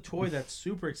this is a toy that's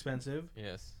super expensive.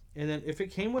 Yes. And then if it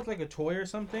came with like a toy or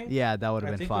something, Yeah, that would have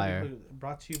I been think fire.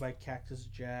 brought to you by Cactus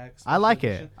Jack. I like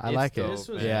Special it. Edition. I It's like dope, it. This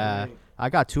was Yeah. great. I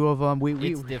got 2 of them. We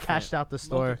It's different. cashed out the Loki,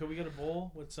 store. could we get a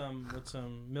bowl with some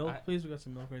milk, please? We got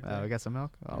some milk right there. We got some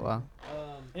milk. Oh wow.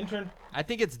 Intern. I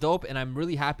think it's dope, and I'm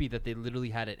really happy that they literally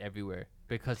had it everywhere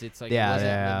because it's like Yeah, it wasn't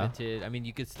yeah. limited. I mean,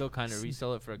 you could still kind of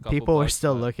resell it for a couple. People were bucks,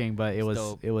 still but looking, but it's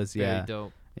dope. it was Very yeah,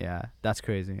 dope. yeah. That's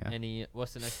crazy. Yeah.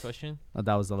 What's the next question?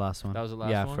 That was the last one. That was the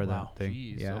last yeah, one? for Wow. that thing.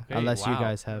 Jeez, yeah. okay, Unless you wow.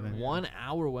 guys haven't. 1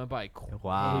 hour went by quick.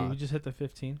 Wow. We just hit the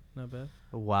 15. Not bad.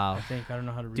 Wow. I think I don't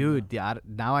know how to read. Dude,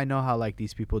 now I know how like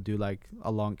these people do like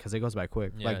a long because it goes by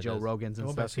quick. Yeah, like it Joe does. Rogan's and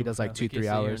Go by stuff. He super does like fast. 2-3 We could sit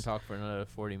here and hours. talk for another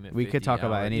 40 minutes. We could talk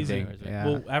about hours, anything. hours, Yeah.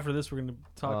 Well, after this, we're gonna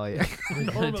talk. Oh yeah. We're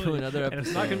gonna do normally, another and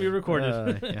it's not gonna be episode.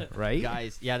 recorded. Yeah. Right.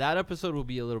 Guys, yeah, that episode will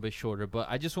be a little bit shorter, but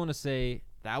I just want to say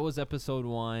that was episode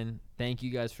 1. Thank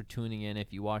you guys for tuning in.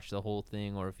 If you watched the whole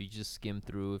thing or if you just skimmed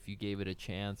through, if you gave it a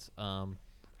chance, I'll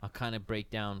kind of break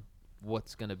down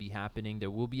what's going to be happening. There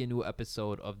will be a new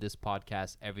episode of this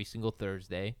podcast every single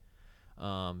Thursday.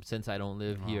 Since I don't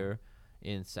live here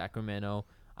in Sacramento,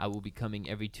 I will be coming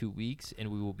every 2 weeks,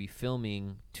 and we will be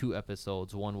filming 2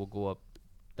 episodes. One will go up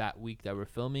that week that we're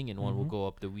filming, and one will go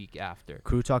up the week after.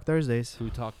 Crew Talk Thursdays. Crew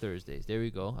Talk Thursdays. There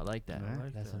we go. I like that. Right.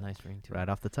 like That's that. a nice ring to Right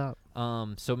off the top.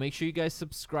 it. So make sure you guys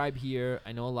subscribe here.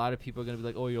 I know a lot of people are gonna be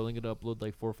like, "Oh, you're only gonna upload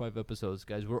like 4 or 5 episodes."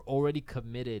 Guys, we're already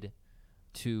committed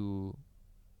to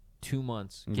 2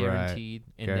 months Right. guaranteed.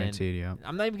 And Guaranteed. Yeah. then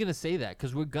I'm not even gonna say that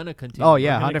because we're gonna continue. Oh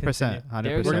yeah, gonna 100%. continue.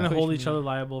 100%. We're gonna push hold me. each other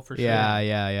liable for sure. Yeah,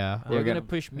 yeah, yeah. They're gonna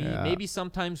push me. yeah. Maybe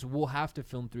sometimes we'll have to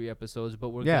film 3 episodes, but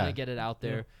we're Yeah. gonna get it out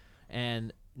there.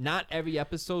 And not every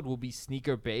episode will be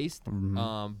sneaker based,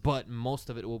 but most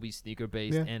of it will be sneaker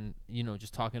based, Yeah. and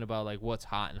just talking about like what's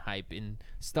hot and hype and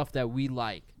stuff that we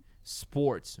like,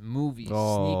 sports, movies,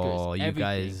 Oh, sneakers, you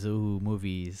everything. guys. Ooh,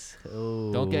 movies.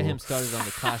 Ooh. Don't get him started on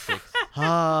the classics.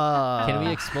 Ah. Can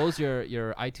we expose your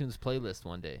iTunes playlist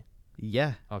one day?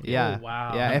 Yeah. Okay. Yeah. Oh,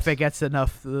 wow. Yeah. If it gets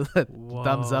enough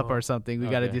thumbs up Whoa. or something, we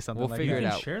got to Okay. do something We'll like figure that. You it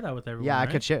can out. share that with everyone. Yeah, I right?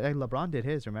 could share. Like, LeBron did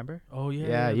his, remember? Oh yeah.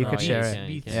 Yeah, you could yeah, share you it.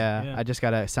 can, you can. Yeah, I just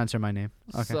gotta censor my name.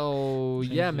 Okay. So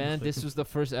Change yeah, the man, music. this was the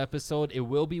first episode. It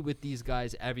will be with these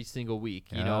guys every single week.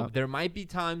 You know, Yeah. there might be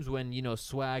times when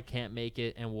Swag can't make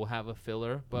it and we'll have a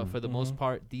filler, but for the most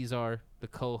part, these are the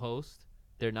co-hosts.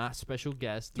 They're not special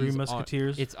guests. 3 These are-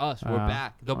 Musketeers. It's us. We're Uh,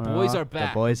 back. The boys are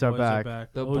back. The boys are Boys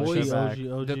back. The OG, boys are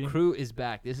OG. The crew is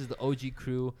back. This is the OG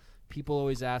crew. People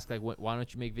always ask like, why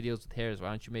don't you make videos with Harris? Why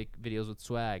don't you make videos with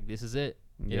Swag? This is it.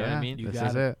 You know what I mean? You This got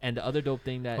is it. it. And the other dope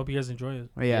thing that Hope you guys enjoy it.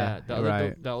 Yeah. the other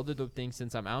Right. the other dope thing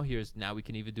since I'm out here is now we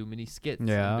can even do mini skits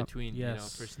Yeah. in between.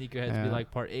 Yes. For sneakerheads to be Yeah. like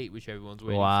part 8, which everyone's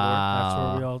waiting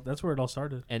Wow. That's where it all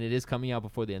started. for. And it is coming out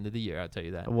before the end of the year. I'll tell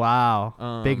you that.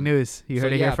 Wow. Big news. You so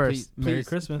heard it yeah, here first. please- Merry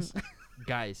Christmas.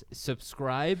 Guys,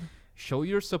 subscribe. Show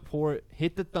your support.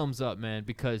 Hit the thumbs up, man,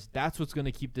 because that's what's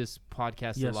gonna keep this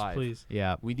podcast Yes, alive. please.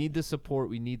 Yeah. We need the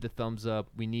support. We need the thumbs up.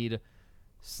 We need.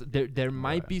 There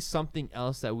might be something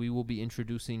else that we will be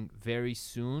introducing very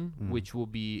soon, which will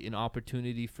be an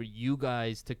opportunity for you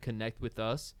guys to connect with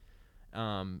us,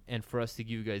 and for us to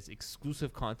give you guys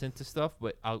exclusive content to stuff.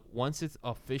 But once it's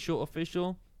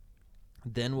official,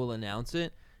 then we'll announce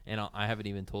it. And I haven't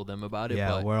even told them about it. Yeah,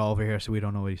 but we're all over here, so we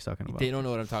don't know what he's talking about. they don't know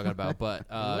what I'm talking about. But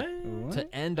to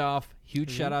end off,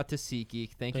 huge shout out to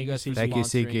SeatGeek. Thank you guys for Thank you,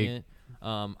 sponsoring SeatGeek. it.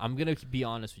 I'm gonna be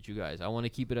honest with you guys. I want to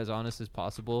keep it as honest as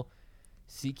possible.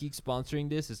 SeatGeek sponsoring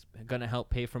this is gonna help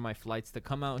pay for my flights to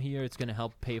come out here. It's gonna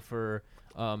help pay for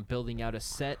building out a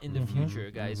set in the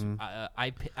future, guys.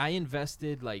 I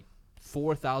invested like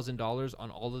 $4,000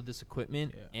 on all of this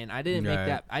equipment, and I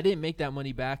didn't make that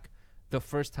money back the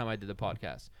first time I did the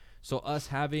podcast. So us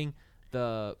having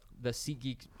the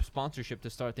SeatGeek sponsorship to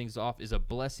start things off is a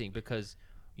blessing because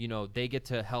they get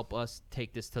to help us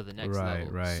take this to the next level.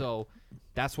 Right. So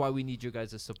that's why we need your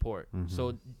guys' support.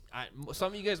 So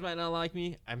some of you guys might not like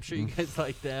me. I'm sure you guys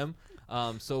like them.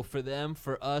 So for them,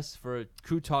 for us, for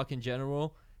Crew Talk in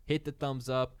general, hit the thumbs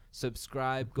up,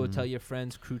 subscribe, go tell your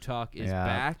friends Crew Talk is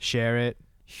back. Share it.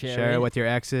 Share it with your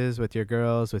exes, with your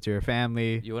girls, with your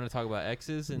family. You want to talk about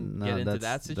exes and No, get into that's-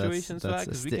 that situation, that's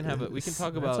because a we can have we can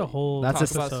talk That's about a whole. That's talk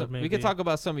a about episode, some, we maybe. can talk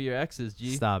about some of your exes,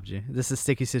 G. Stop, G. This is a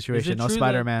sticky situation. No true that-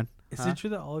 Spider-Man. Is Huh? it true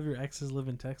that all of your exes live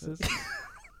in Texas?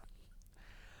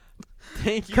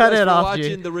 Thank you Cut guys it for off, G.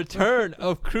 watching the return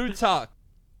of Crew Talk.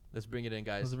 Let's bring it in,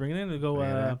 guys. Let's bring it in to go. Bring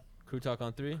it in. Crew Talk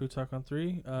on 3. Crew Talk on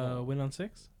 3. Win on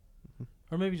 6,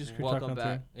 or maybe just Crew Welcome Talk on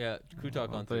back. Yeah, Crew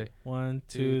Talk on 3. 1,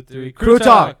 2, 3. Crew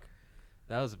Talk.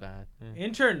 That was bad. Yeah.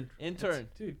 Intern.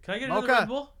 Dude, Can I get another Mocha. Red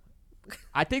Bull?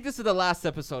 I think this is the last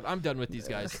episode. I'm done with these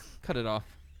guys. Cut it off.